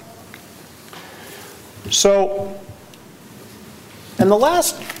 So, and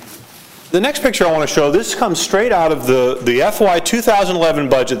the next picture I want to show, this comes straight out of the FY 2011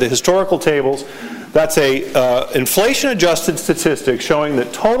 budget, the historical tables. That's a inflation-adjusted statistic showing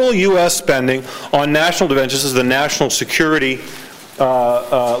that total U.S. spending on national defense, this is the national security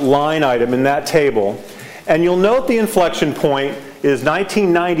line item in that table. And you'll note the inflection point is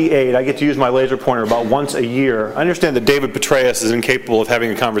 1998. I get to use my laser pointer about once a year. I understand that David Petraeus is incapable of having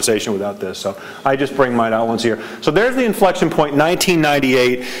a conversation without this, so I just bring mine out once a year. So there's the inflection point,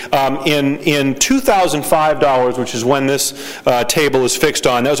 1998. In 2005 dollars, which is when this table is fixed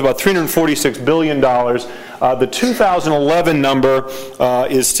on, that was about $346 billion. The 2011 number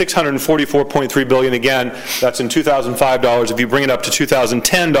is $644.3 billion. Again, that's in 2005 dollars. If you bring it up to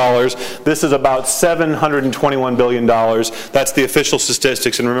 2010 dollars, this is about $721 billion. That's the official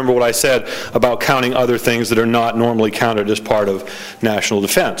statistics. And remember what I said about counting other things that are not normally counted as part of national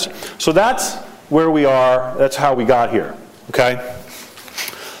defense. So that's where we are. That's how we got here. Okay?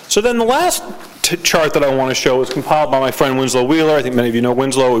 So then the last chart that I want to show is compiled by my friend Winslow Wheeler. I think many of you know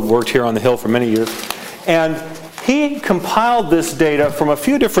Winslow. We've worked here on the Hill for many years. And he compiled this data from a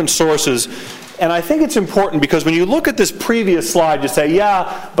few different sources, and I think it's important because when you look at this previous slide, you say,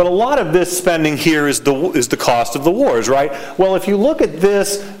 yeah, but a lot of this spending here is the cost of the wars, right? Well, if you look at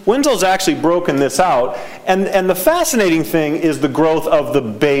this, Winslow's actually broken this out, and the fascinating thing is the growth of the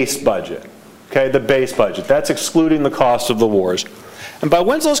base budget, okay, the base budget. That's excluding the cost of the wars. And by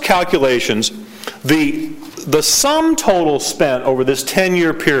Winslow's calculations, the sum total spent over this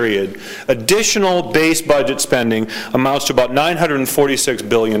 10-year period, additional base budget spending, amounts to about $946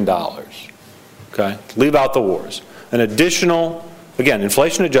 billion. Okay? Leave out the wars. An additional, again,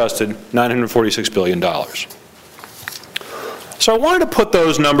 inflation-adjusted, $946 billion. So I wanted to put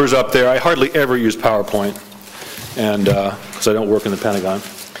those numbers up there. I hardly ever use PowerPoint, and because I don't work in the Pentagon.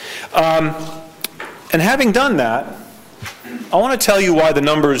 And having done that, I want to tell you why the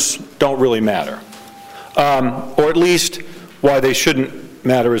numbers don't really matter. Or at least why they shouldn't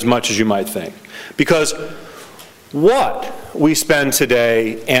matter as much as you might think. Because what we spend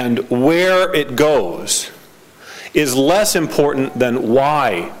today and where it goes is less important than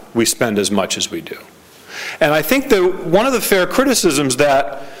why we spend as much as we do. And I think that one of the fair criticisms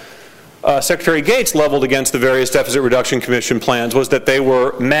that Secretary Gates leveled against the various Deficit Reduction Commission plans was that they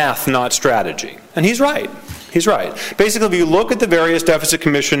were math, not strategy. And he's right. He's right. Basically, if you look at the various Deficit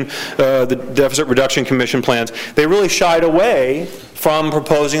Reduction Commission plans, they really shied away from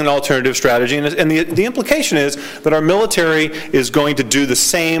proposing an alternative strategy. And the implication is that our military is going to do the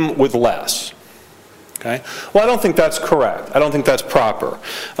same with less. Okay? Well, I don't think that's correct. I don't think that's proper.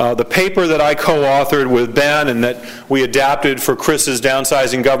 The paper that I co-authored with Ben and that we adapted for Chris's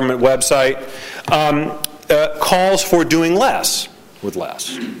Downsizing Government website calls for doing less with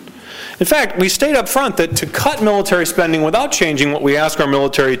less. In fact, we stated up front that to cut military spending without changing what we ask our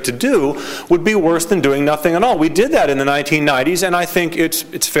military to do would be worse than doing nothing at all. We did that in the 1990s, and I think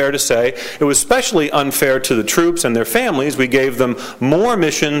it's fair to say it was especially unfair to the troops and their families. We gave them more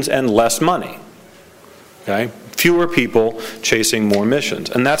missions and less money. Okay? Fewer people chasing more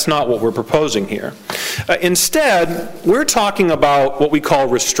missions. And that's not what we're proposing here. Instead, we're talking about what we call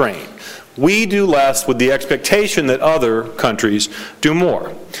restraint. We do less with the expectation that other countries do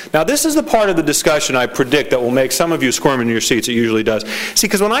more. Now, this is the part of the discussion I predict that will make some of you squirm in your seats. It usually does. See,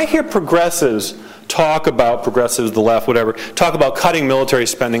 because when I hear progressives, the left, whatever, talk about cutting military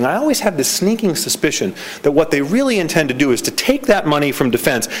spending, I always have this sneaking suspicion that what they really intend to do is to take that money from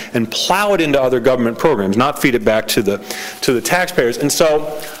defense and plow it into other government programs, not feed it back to the taxpayers. And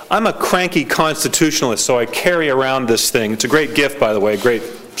so I'm a cranky constitutionalist, so I carry around this thing. It's a great gift, by the way, great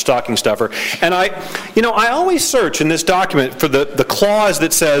stocking stuffer. And I always search in this document for the clause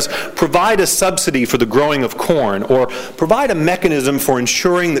that says, provide a subsidy for the growing of corn, or provide a mechanism for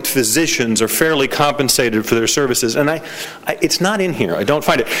ensuring that physicians are fairly compensated for their services. And it's not in here. I don't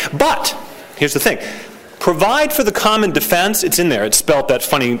find it. But here's the thing. Provide for the common defense. It's in there. It's spelt that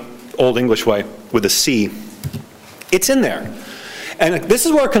funny old English way with a C. It's in there. And this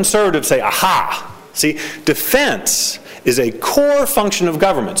is where conservatives say, aha. See, defense is a core function of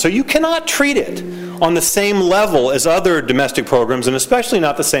government. So you cannot treat it on the same level as other domestic programs, and especially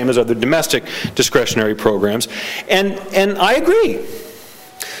not the same as other domestic discretionary programs. And I agree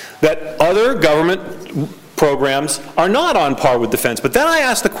that other government programs are not on par with defense. But then I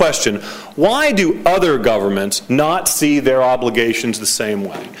ask the question, why do other governments not see their obligations the same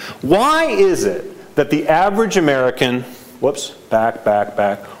way? Why is it that the average American,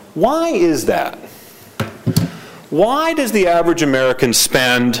 why is that? Why does the average American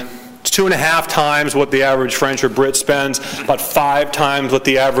spend 2.5 times what the average French or Brit spends, about 5 times what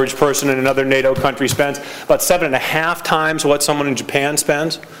the average person in another NATO country spends, about 7.5 times what someone in Japan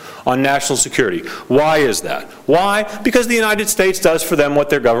spends on national security? Why is that? Why? Because the United States does for them what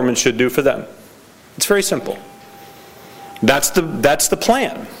their government should do for them. It's very simple. That's the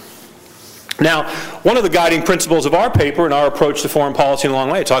plan. Now, one of the guiding principles of our paper and our approach to foreign policy in a long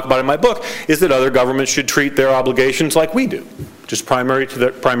way, I talk about it in my book, is that other governments should treat their obligations like we do, just primarily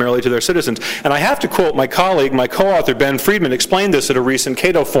to their citizens. And I have to quote my colleague, my co-author, Ben Friedman, explained this at a recent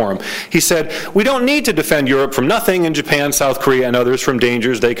Cato forum. He said, "We don't need to defend Europe from nothing and Japan, South Korea, and others from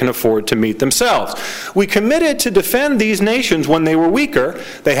dangers they can afford to meet themselves. We committed to defend these nations when they were weaker.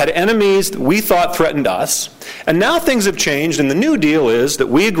 They had enemies that we thought threatened us. And now things have changed, and the new deal is that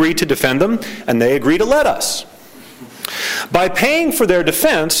we agree to defend them, and they agree to let us. By paying for their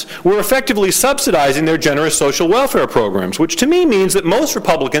defense, we're effectively subsidizing their generous social welfare programs, which to me means that most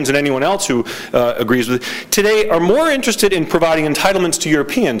Republicans and anyone else who agrees with it today are more interested in providing entitlements to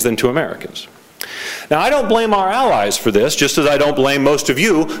Europeans than to Americans." Now, I don't blame our allies for this, just as I don't blame most of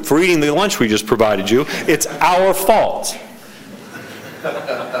you for eating the lunch we just provided you. It's our fault.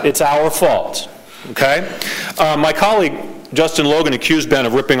 It's our fault. Okay? My colleague Justin Logan accused Ben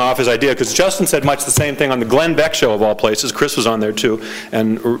of ripping off his idea, because Justin said much the same thing on the Glenn Beck show of all places. Chris was on there too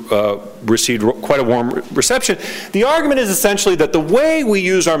and received quite a warm reception. The argument is essentially that the way we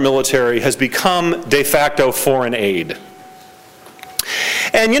use our military has become de facto foreign aid.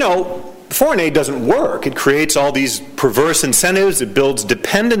 And foreign aid doesn't work. It creates all these perverse incentives. It builds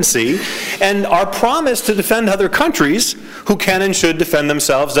dependency. And our promise to defend other countries who can and should defend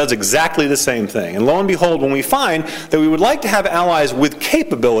themselves does exactly the same thing. And lo and behold, when we find that we would like to have allies with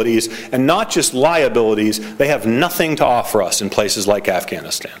capabilities and not just liabilities, they have nothing to offer us in places like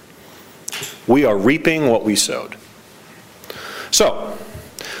Afghanistan. We are reaping what we sowed. So,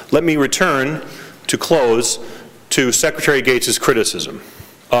 let me return to close to Secretary Gates' criticism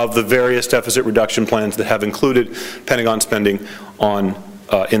of the various deficit reduction plans that have included Pentagon spending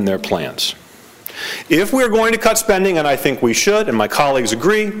in their plans. If we're going to cut spending, and I think we should, and my colleagues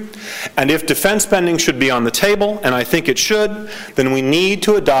agree, and if defense spending should be on the table, and I think it should, then we need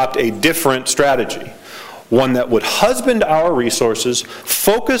to adopt a different strategy. One that would husband our resources,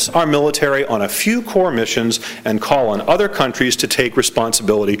 focus our military on a few core missions, and call on other countries to take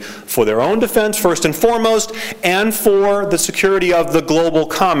responsibility for their own defense first and foremost, and for the security of the global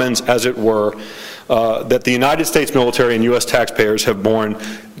commons, as it were, that the United States military and U.S. taxpayers have borne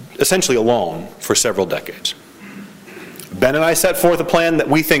essentially alone for several decades. Ben and I set forth a plan that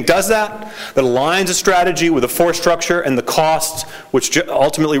we think does that aligns a strategy with a force structure and the costs, which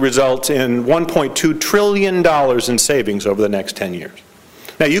ultimately result in $1.2 trillion in savings over the next 10 years.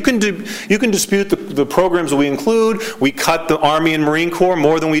 Now, you can dispute the programs that we include. We cut the Army and Marine Corps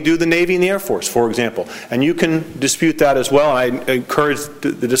more than we do the Navy and the Air Force, for example. And you can dispute that as well, and I encourage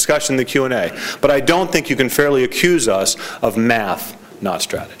the discussion in the Q&A. But I don't think you can fairly accuse us of math, not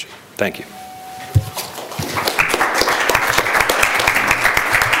strategy. Thank you.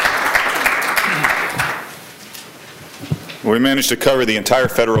 We managed to cover the entire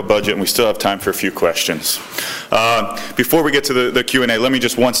federal budget, and we still have time for a few questions. Before we get to the Q&A, let me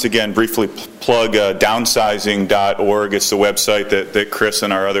just once again briefly plug downsizing.org. It's the website that Chris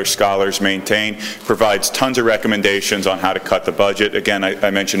and our other scholars maintain. Provides tons of recommendations on how to cut the budget. Again,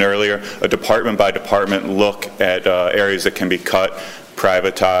 I mentioned earlier, a department-by-department look at areas that can be cut,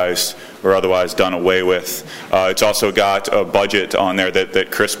 privatized, or otherwise done away with. It's also got a budget on there that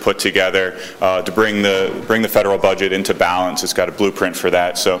Chris put together to bring the federal budget into balance. It's got a blueprint for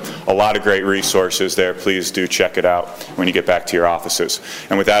that. So a lot of great resources there. Please do check it out when you get back to your offices.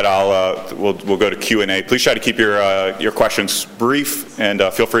 And with that, we'll go to Q&A. Please try to keep your questions brief, and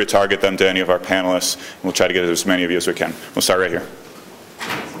feel free to target them to any of our panelists. And we'll try to get to as many of you as we can. We'll start right here.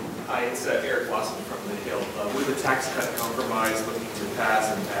 Hi, it's Eric Watson from The Hill. With the tax cut compromise looking to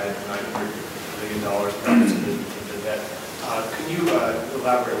pass and add $900 million to the debt, can you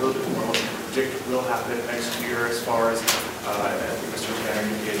elaborate a little bit more on what you predict will happen next year as far as, I think Mr. Banner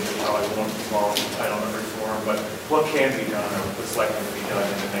indicated that probably won't involve entitlement reform, but what can be done or what's likely to be done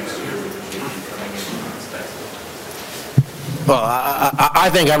in the next year with the GDP coming in this next year? Well, I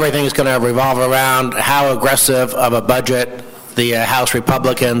think everything is going to revolve around how aggressive of a budget the House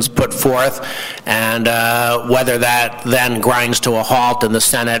Republicans put forth, and whether that then grinds to a halt in the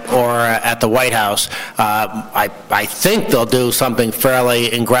Senate or at the White House. I think they'll do something fairly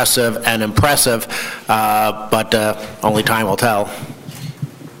aggressive and impressive, but only time will tell.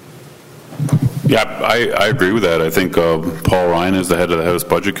 Yeah, I agree with that. I think Paul Ryan, as the head of the House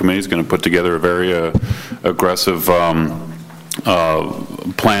Budget Committee, is going to put together a very aggressive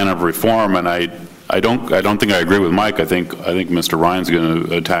plan of reform, and I don't think I agree with Mike. I think Mr. Ryan's going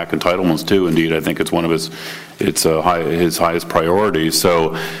to attack entitlements too. Indeed, I think it's one of his highest priorities.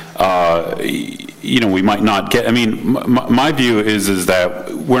 So, we might not get. I mean, my view is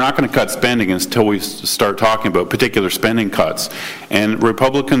that we're not going to cut spending until we start talking about particular spending cuts. And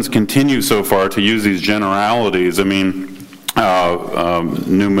Republicans continue so far to use these generalities. I mean,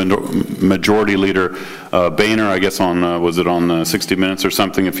 new Majority Leader Boehner, I guess was it on 60 Minutes or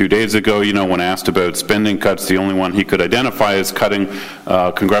something a few days ago, when asked about spending cuts, the only one he could identify is cutting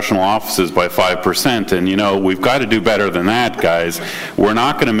congressional offices by 5%. And, we've got to do better than that, guys. We're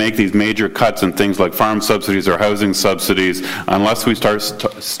not going to make these major cuts in things like farm subsidies or housing subsidies unless we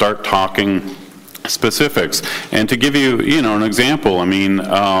start talking specifics. And to give you, an example, I mean,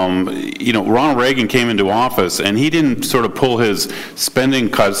 Ronald Reagan came into office and he didn't sort of pull his spending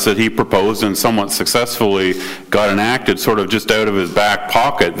cuts that he proposed and somewhat successfully got enacted sort of just out of his back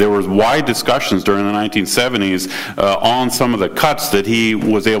pocket. There was wide discussions during the 1970s on some of the cuts that he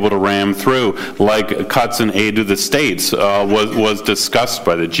was able to ram through, like cuts in aid to the states was discussed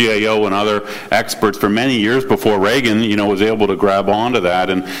by the GAO and other experts for many years before Reagan, was able to grab onto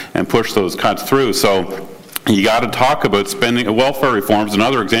that and push those cuts through. So you got to talk about spending. Welfare reform is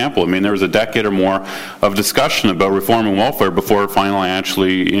another example. I mean, there was a decade or more of discussion about reforming welfare before it finally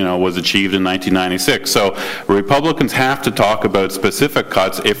actually, was achieved in 1996. So Republicans have to talk about specific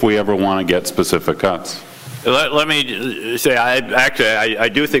cuts if we ever want to get specific cuts. Let me say, I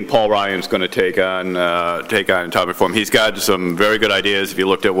do think Paul Ryan's going to take on entitlement reform. He's got some very good ideas. If you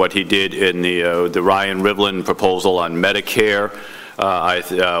looked at what he did in the Ryan Rivlin proposal on Medicare,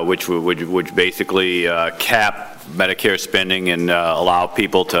 which basically cap Medicare spending and allow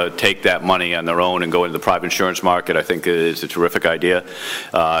people to take that money on their own and go into the private insurance market, I think is a terrific idea.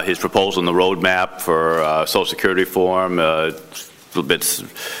 His proposal in the roadmap for Social Security reform, a little bit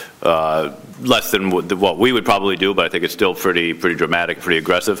less than what we would probably do, but I think it's still pretty dramatic, pretty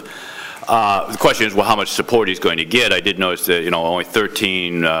aggressive. The question is, well, how much support he's going to get. I did notice that only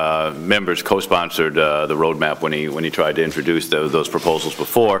 13 members co-sponsored the roadmap when he tried to introduce those proposals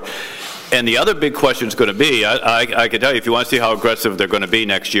before. And the other big question is going to be, I can tell you, if you want to see how aggressive they're going to be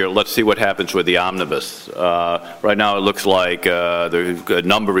next year, let's see what happens with the omnibus. Right now it looks like a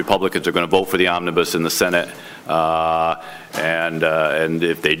number of Republicans are going to vote for the omnibus in the Senate. And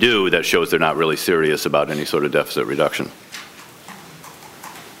if they do, that shows they're not really serious about any sort of deficit reduction.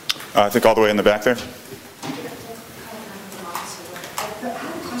 I think all the way in the back there. I have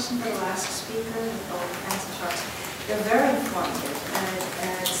a question for the last speaker, both answer charts. They're very informative,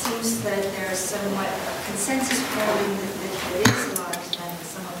 and it seems that there's somewhat a consensus forming that it is large than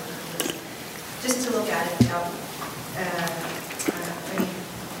some of the just to look at it,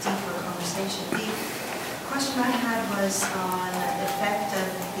 I had was on the effect of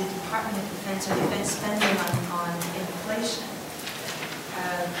the Department of Defense or defense spending on inflation.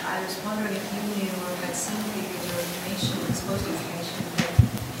 I was wondering if you knew or had seen figures or information, exposed information, that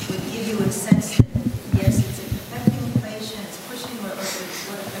would give you a sense that, yes, it's affecting inflation, it's pushing, or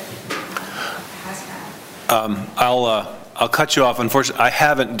what effect it has had. I'll cut you off. Unfortunately, I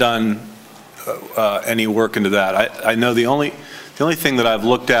haven't done any work into that. I know the only thing that I've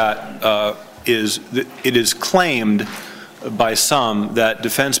looked at is that it is claimed by some that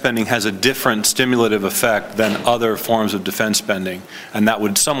defense spending has a different stimulative effect than other forms of defense spending, and that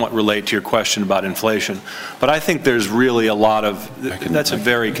would somewhat relate to your question about inflation. But I think there's really a lot of, that's a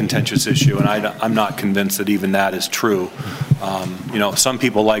very contentious issue, and I'm not convinced that even that is true. Some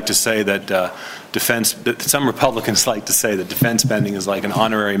people like to say that some Republicans like to say that defense spending is like an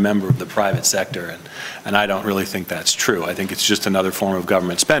honorary member of the private sector, and I don't really think that's true. I think it's just another form of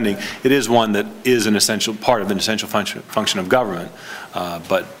government spending. It is one that is an essential part of an essential function of government,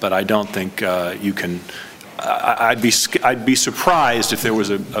 but I don't think you can. I'd be surprised if there was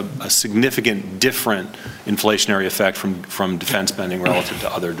a significant different inflationary effect from defense spending relative to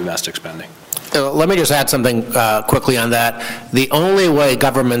other domestic spending. Let me just add something quickly on that. The only way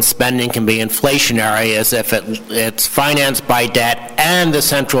government spending can be inflationary is if it's financed by debt and the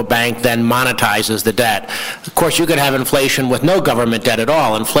central bank then monetizes the debt. Of course, you could have inflation with no government debt at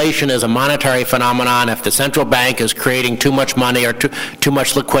all. Inflation is a monetary phenomenon. If the central bank is creating too much money or too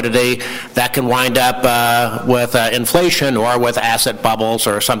much liquidity, that can wind up with inflation or with asset bubbles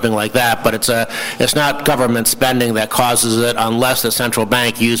or something like that. But it's not government spending that causes it unless the central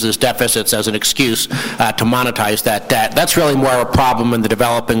bank uses deficits as an excuse to monetize that debt. That's really more of a problem in the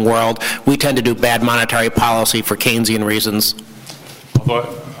developing world. We tend to do bad monetary policy for Keynesian reasons.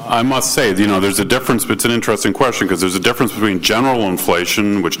 Although I must say, there's a difference. It's an interesting question because there's a difference between general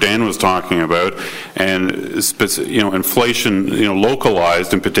inflation, which Dan was talking about, and inflation,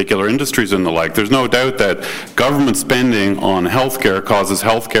 localized in particular industries and the like. There's no doubt that government spending on healthcare causes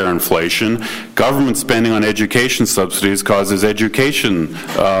healthcare inflation. Government spending on education subsidies causes education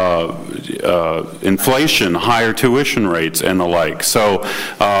inflation, higher tuition rates, and the like. So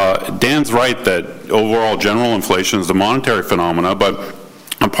Dan's right that overall general inflation is a monetary phenomena, but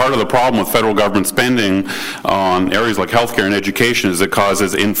part of the problem with federal government spending on areas like healthcare and education is it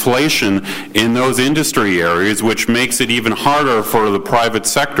causes inflation in those industry areas, which makes it even harder for the private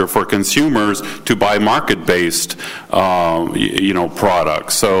sector, for consumers, to buy market-based,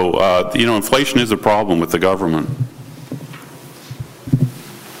 products. So, inflation is a problem with the government.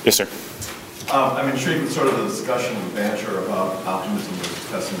 Yes, sir. I'm intrigued with sort of the discussion with Bancher about optimism versus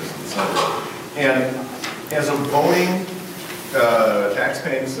pessimism, et cetera. And as a voting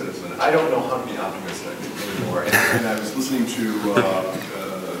tax-paying citizen, I don't know how to be optimistic anymore. And I was listening to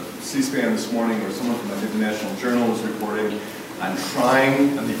C-SPAN this morning where someone from, I think, the National Journal was reporting on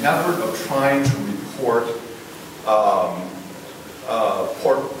the effort of trying to report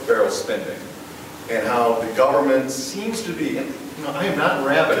pork barrel spending and how the government seems to be, I am not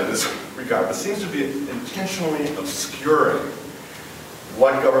rabid in this regard, but seems to be intentionally obscuring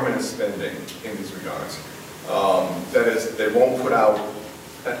what government is spending in these regards. That is, they won't put out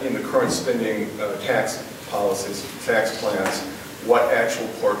in the current spending tax policies, tax plans, what actual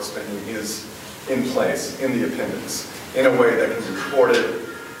pork spending is in place in the appendix in a way that can be reported,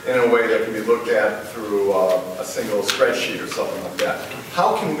 in a way that can be looked at through a single spreadsheet or something like that.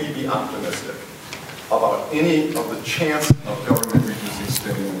 How can we be optimistic about any of the chance of government reducing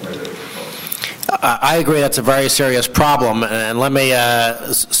spending in the way that it's proposed? I agree that's a very serious problem, and let me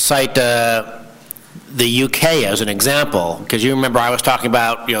cite the UK as an example, because you remember I was talking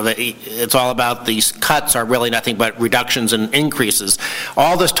about, it's all about these cuts are really nothing but reductions and increases.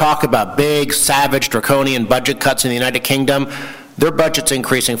 All this talk about big, savage, draconian budget cuts in the United Kingdom, their budget's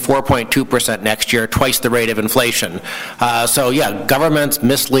increasing 4.2% next year, twice the rate of inflation. Governments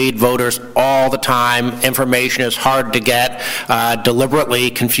mislead voters all the time. Information is hard to get,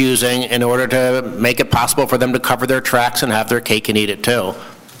 deliberately confusing in order to make it possible for them to cover their tracks and have their cake and eat it too.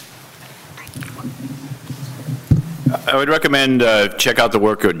 I would recommend check out the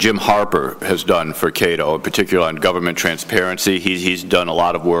work that Jim Harper has done for Cato, in particular on government transparency. He's done a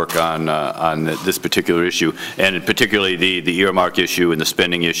lot of work on this particular issue, and particularly the earmark issue and the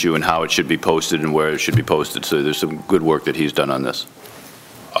spending issue and how it should be posted and where it should be posted. So there's some good work that he's done on this.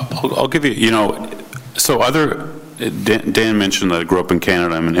 I'll give you, Dan mentioned that I grew up in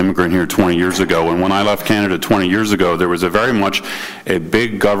Canada. I'm an immigrant here 20 years ago, and when I left Canada 20 years ago, there was a very much a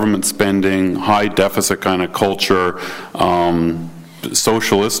big government spending, high deficit kind of culture,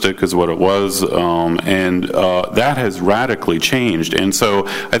 socialistic is what it was, and that has radically changed. And so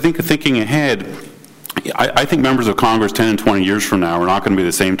I think thinking ahead, I think members of Congress 10 and 20 years from now are not going to be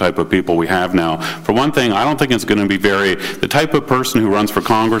the same type of people we have now. For one thing, I don't think it's going to be the type of person who runs for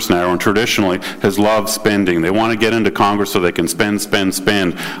Congress now and traditionally has loved spending. They want to get into Congress so they can spend.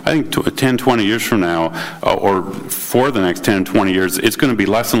 I think 10, 20 years from now, or for the next 10 and 20 years, it's going to be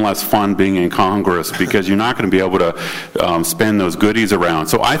less and less fun being in Congress because you're not going to be able to spend those goodies around.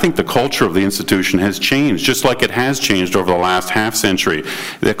 So I think the culture of the institution has changed, just like it has changed over the last half century.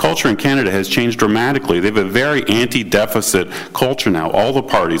 The culture in Canada has changed dramatically. They have a very anti-deficit culture now, all the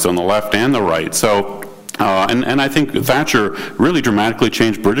parties on the left and the right. So and I think Thatcher really dramatically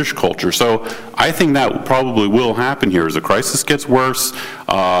changed British culture. So I think that probably will happen here. As the crisis gets worse,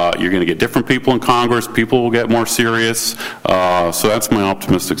 you're going to get different people in Congress. People will get more serious. So that's my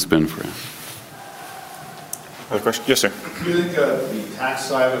optimistic spin for it. Other question? Yes, sir. Do you think the tax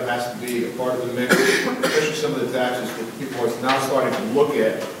side of it has to be a part of the mix, especially some of the taxes that people are now starting to look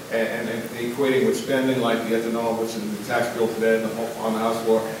at and equating with spending, like the ethanol, what's in the tax bill today on the House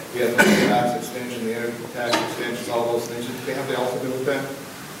floor, the ethanol tax extension, the energy tax extensions, all those things, do they have to also do with that?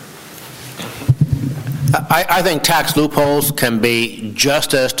 I think tax loopholes can be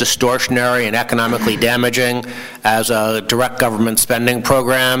just as distortionary and economically damaging as direct government spending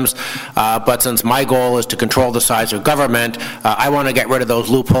programs. But since my goal is to control the size of government, I want to get rid of those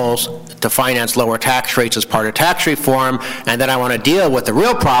loopholes to finance lower tax rates as part of tax reform. And then I want to deal with the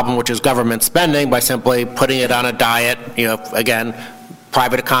real problem, which is government spending, by simply putting it on a diet. Again,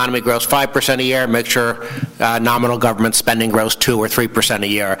 private economy grows 5% a year, make sure nominal government spending grows 2 or 3% a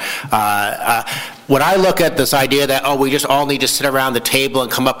year. When I look at this idea that, we just all need to sit around the table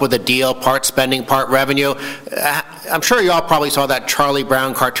and come up with a deal, part spending, part revenue, I'm sure you all probably saw that Charlie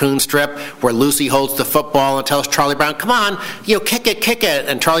Brown cartoon strip where Lucy holds the football and tells Charlie Brown, come on, kick it.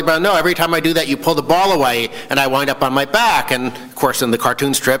 And Charlie Brown, no, every time I do that, you pull the ball away and I wind up on my back. And of course, in the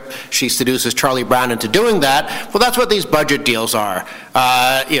cartoon strip, she seduces Charlie Brown into doing that. Well, that's what these budget deals are.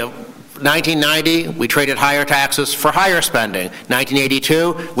 1990, we traded higher taxes for higher spending.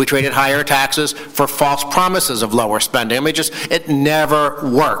 1982, we traded higher taxes for false promises of lower spending. It never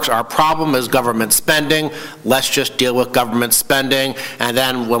works. Our problem is government spending. Let's just deal with government spending. And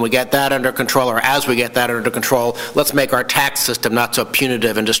then when we get that under control, or as we get that under control, let's make our tax system not so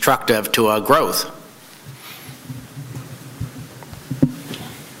punitive and destructive to growth.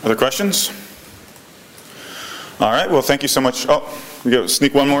 Other questions? All right, well, thank you so much. We go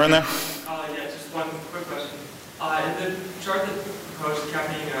sneak one more in there. Just one quick question. In the chart that proposed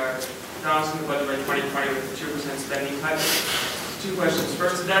capping balancing the budget by 2020 with a 2% spending cut, 2 questions.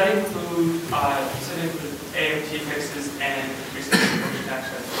 First, did that include AMT fixes and increasing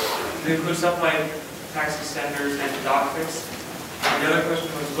tax cuts? Did it include stuff like tax extenders and the dock fix? The other question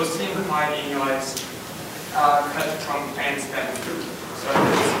was, what's the implied annualized cut from planned spending? So if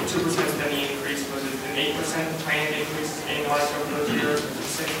it was a 2% spending increase, was it an 8% planned increase annualized over those years, or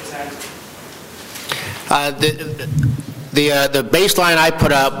 6%? The baseline I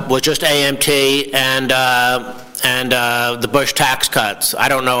put up was just AMT and the Bush tax cuts. I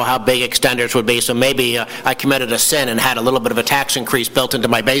don't know how big extenders would be, so maybe I committed a sin and had a little bit of a tax increase built into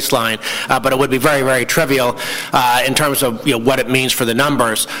my baseline, but it would be very, very trivial in terms of what it means for the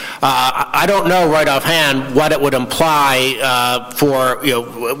numbers. I don't know right offhand what it would imply for,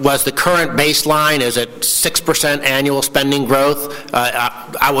 was the current baseline, is it 6% annual spending growth?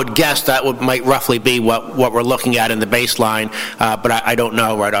 I would guess that might roughly be what we're looking at in the baseline, but I don't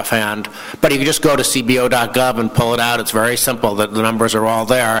know right offhand. But you can just go to cbo.gov and pull it out. It's very simple. The numbers are all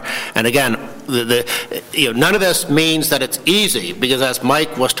there. And again, none of this means that it's easy, because as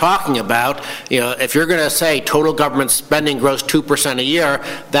Mike was talking about, if you're going to say total government spending grows 2% a year,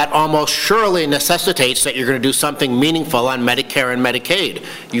 that almost surely necessitates that you're going to do something meaningful on Medicare and Medicaid.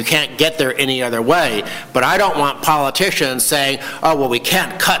 You can't get there any other way. But I don't want politicians saying, we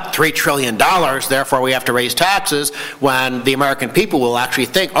can't cut $3 trillion, therefore we have to raise taxes, when the American people will actually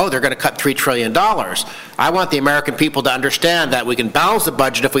think, they're going to cut $3 trillion. I want the American people to understand that we can balance the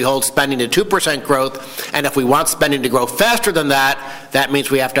budget if we hold spending to 2% growth, and if we want spending to grow faster than that, that means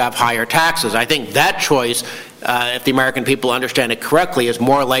we have to have higher taxes. I think that choice, if the American people understand it correctly, is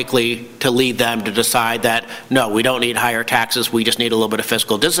more likely to lead them to decide that, no, we don't need higher taxes, we just need a little bit of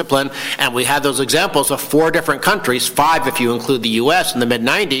fiscal discipline. And we had those examples of 4 different countries, 5 if you include the U.S. in the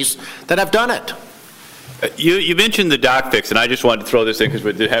mid-90s, that have done it. You mentioned the dock fix, and I just wanted to throw this in because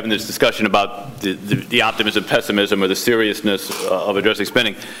we're having this discussion about the optimism, pessimism, or the seriousness of addressing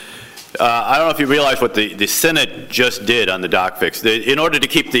spending. I don't know if you realize what the Senate just did on the dock fix. In order to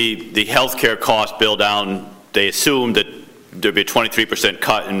keep the health care cost bill down, they assumed that there'd be a 23%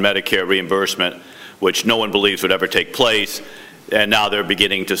 cut in Medicare reimbursement, which no one believes would ever take place. and now they're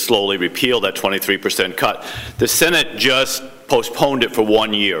beginning to slowly repeal that 23% cut. The Senate just postponed it for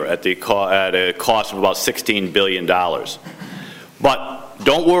 1 year at a cost of about $16 billion. But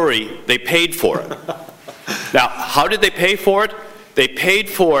don't worry, they paid for it. Now, how did they pay for it? They paid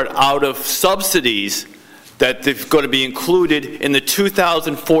for it out of subsidies that are going to be included in the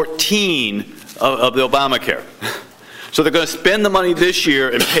 2014 of the Obamacare. So they're going to spend the money this year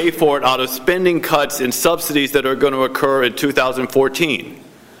and pay for it out of spending cuts and subsidies that are going to occur in 2014.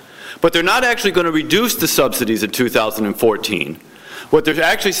 But they're not actually going to reduce the subsidies in 2014. What they're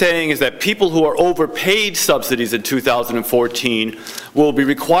actually saying is that people who are overpaid subsidies in 2014 will be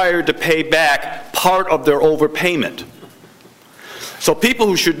required to pay back part of their overpayment. So people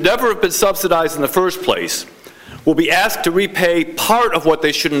who should never have been subsidized in the first place will be asked to repay part of what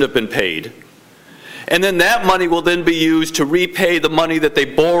they shouldn't have been paid. And then that money will then be used to repay the money that they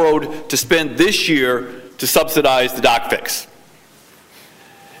borrowed to spend this year to subsidize the doc fix.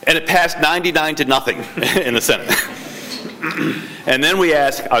 And it passed 99 to nothing in the Senate. And then we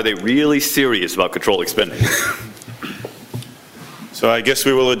ask, are they really serious about controlling spending? So I guess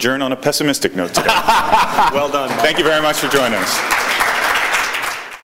we will adjourn on a pessimistic note today. Well done. Thank you very much for joining us.